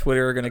friends on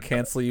Twitter are gonna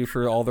cancel you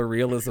for all the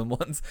realism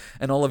ones,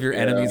 and all of your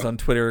enemies on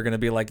Twitter are gonna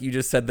be like, "You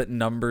just said that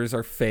numbers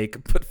are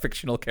fake, but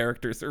fictional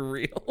characters are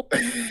real."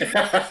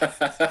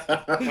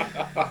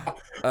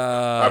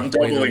 I'm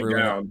doubling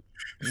down.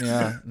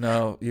 Yeah,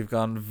 no, you've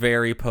gone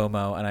very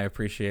Pomo, and I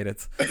appreciate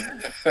it.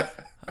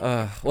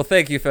 Well,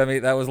 thank you,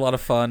 Femi. That was a lot of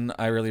fun.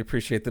 I really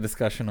appreciate the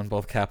discussion on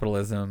both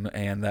capitalism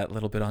and that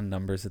little bit on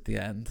numbers at the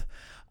end.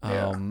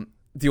 Do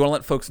you want to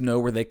let folks know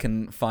where they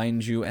can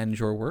find you and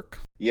your work?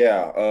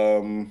 Yeah.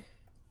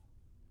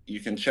 You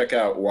can check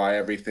out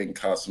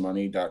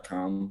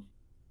whyeverythingcostsmoney.com.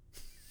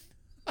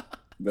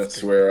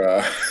 That's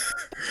where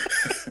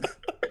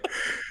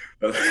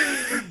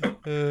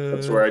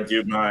that's where I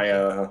do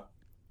my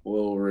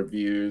little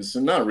reviews,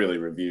 and not really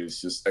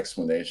reviews, just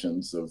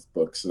explanations of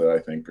books that I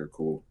think are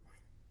cool.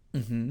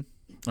 All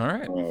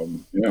right.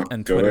 Yeah,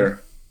 and go Twitter?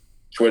 there.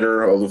 Twitter,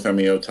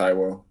 Olufemi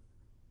Otaiwo.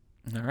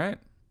 All right.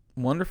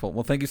 Wonderful.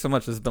 Well, thank you so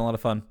much. This has been a lot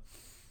of fun.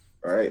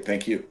 All right.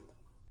 Thank you.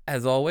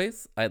 As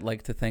always, I'd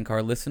like to thank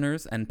our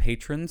listeners and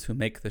patrons who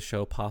make the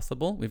show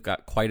possible. We've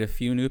got quite a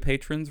few new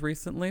patrons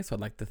recently, so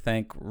I'd like to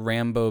thank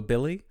Rambo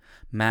Billy,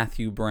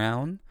 Matthew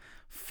Brown,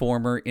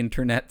 former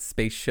internet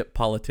spaceship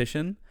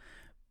politician,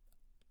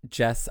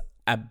 Jess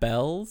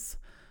Abels,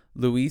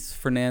 Luis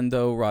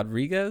Fernando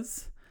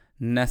Rodriguez,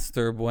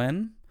 Nestor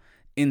Buen,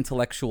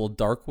 Intellectual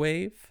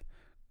Darkwave,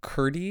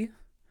 Curdy,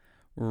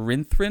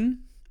 Rinthrin,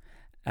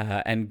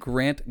 and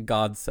Grant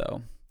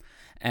Godso.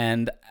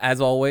 And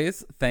as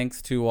always, thanks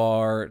to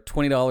our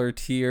 $20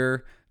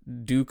 tier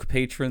Duke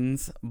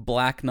patrons,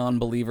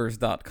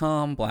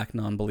 blacknonbelievers.com,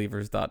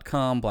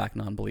 blacknonbelievers.com,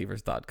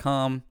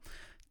 blacknonbelievers.com,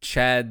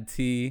 Chad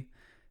T,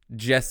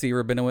 Jesse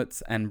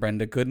Rabinowitz, and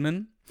Brenda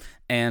Goodman.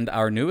 And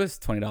our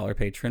newest $20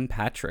 patron,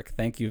 Patrick.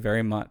 Thank you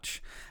very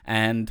much.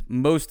 And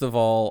most of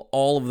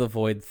all of the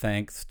Void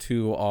thanks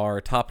to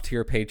our top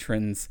tier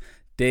patrons,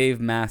 Dave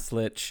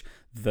Maslich,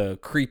 the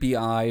creepy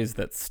eyes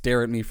that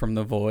stare at me from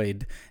the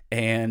void,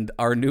 and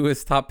our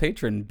newest top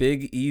patron,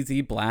 Big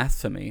Easy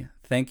Blasphemy.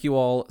 Thank you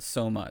all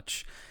so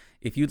much.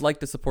 If you'd like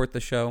to support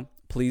the show,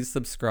 please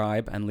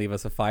subscribe and leave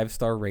us a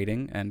 5-star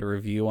rating and a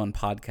review on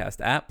podcast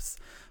apps.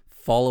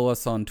 Follow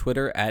us on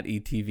Twitter at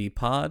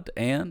ETVPod,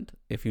 and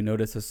if you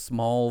notice a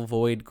small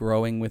void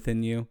growing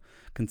within you,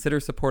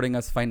 consider supporting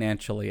us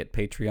financially at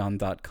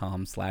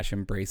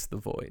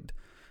patreon.com/embracethevoid.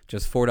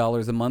 Just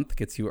 $4 a month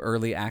gets you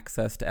early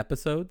access to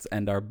episodes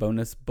and our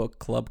bonus book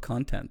club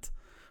content.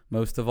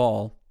 Most of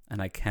all, and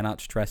I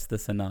cannot stress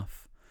this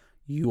enough,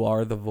 you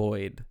are the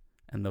void,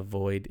 and the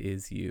void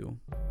is you.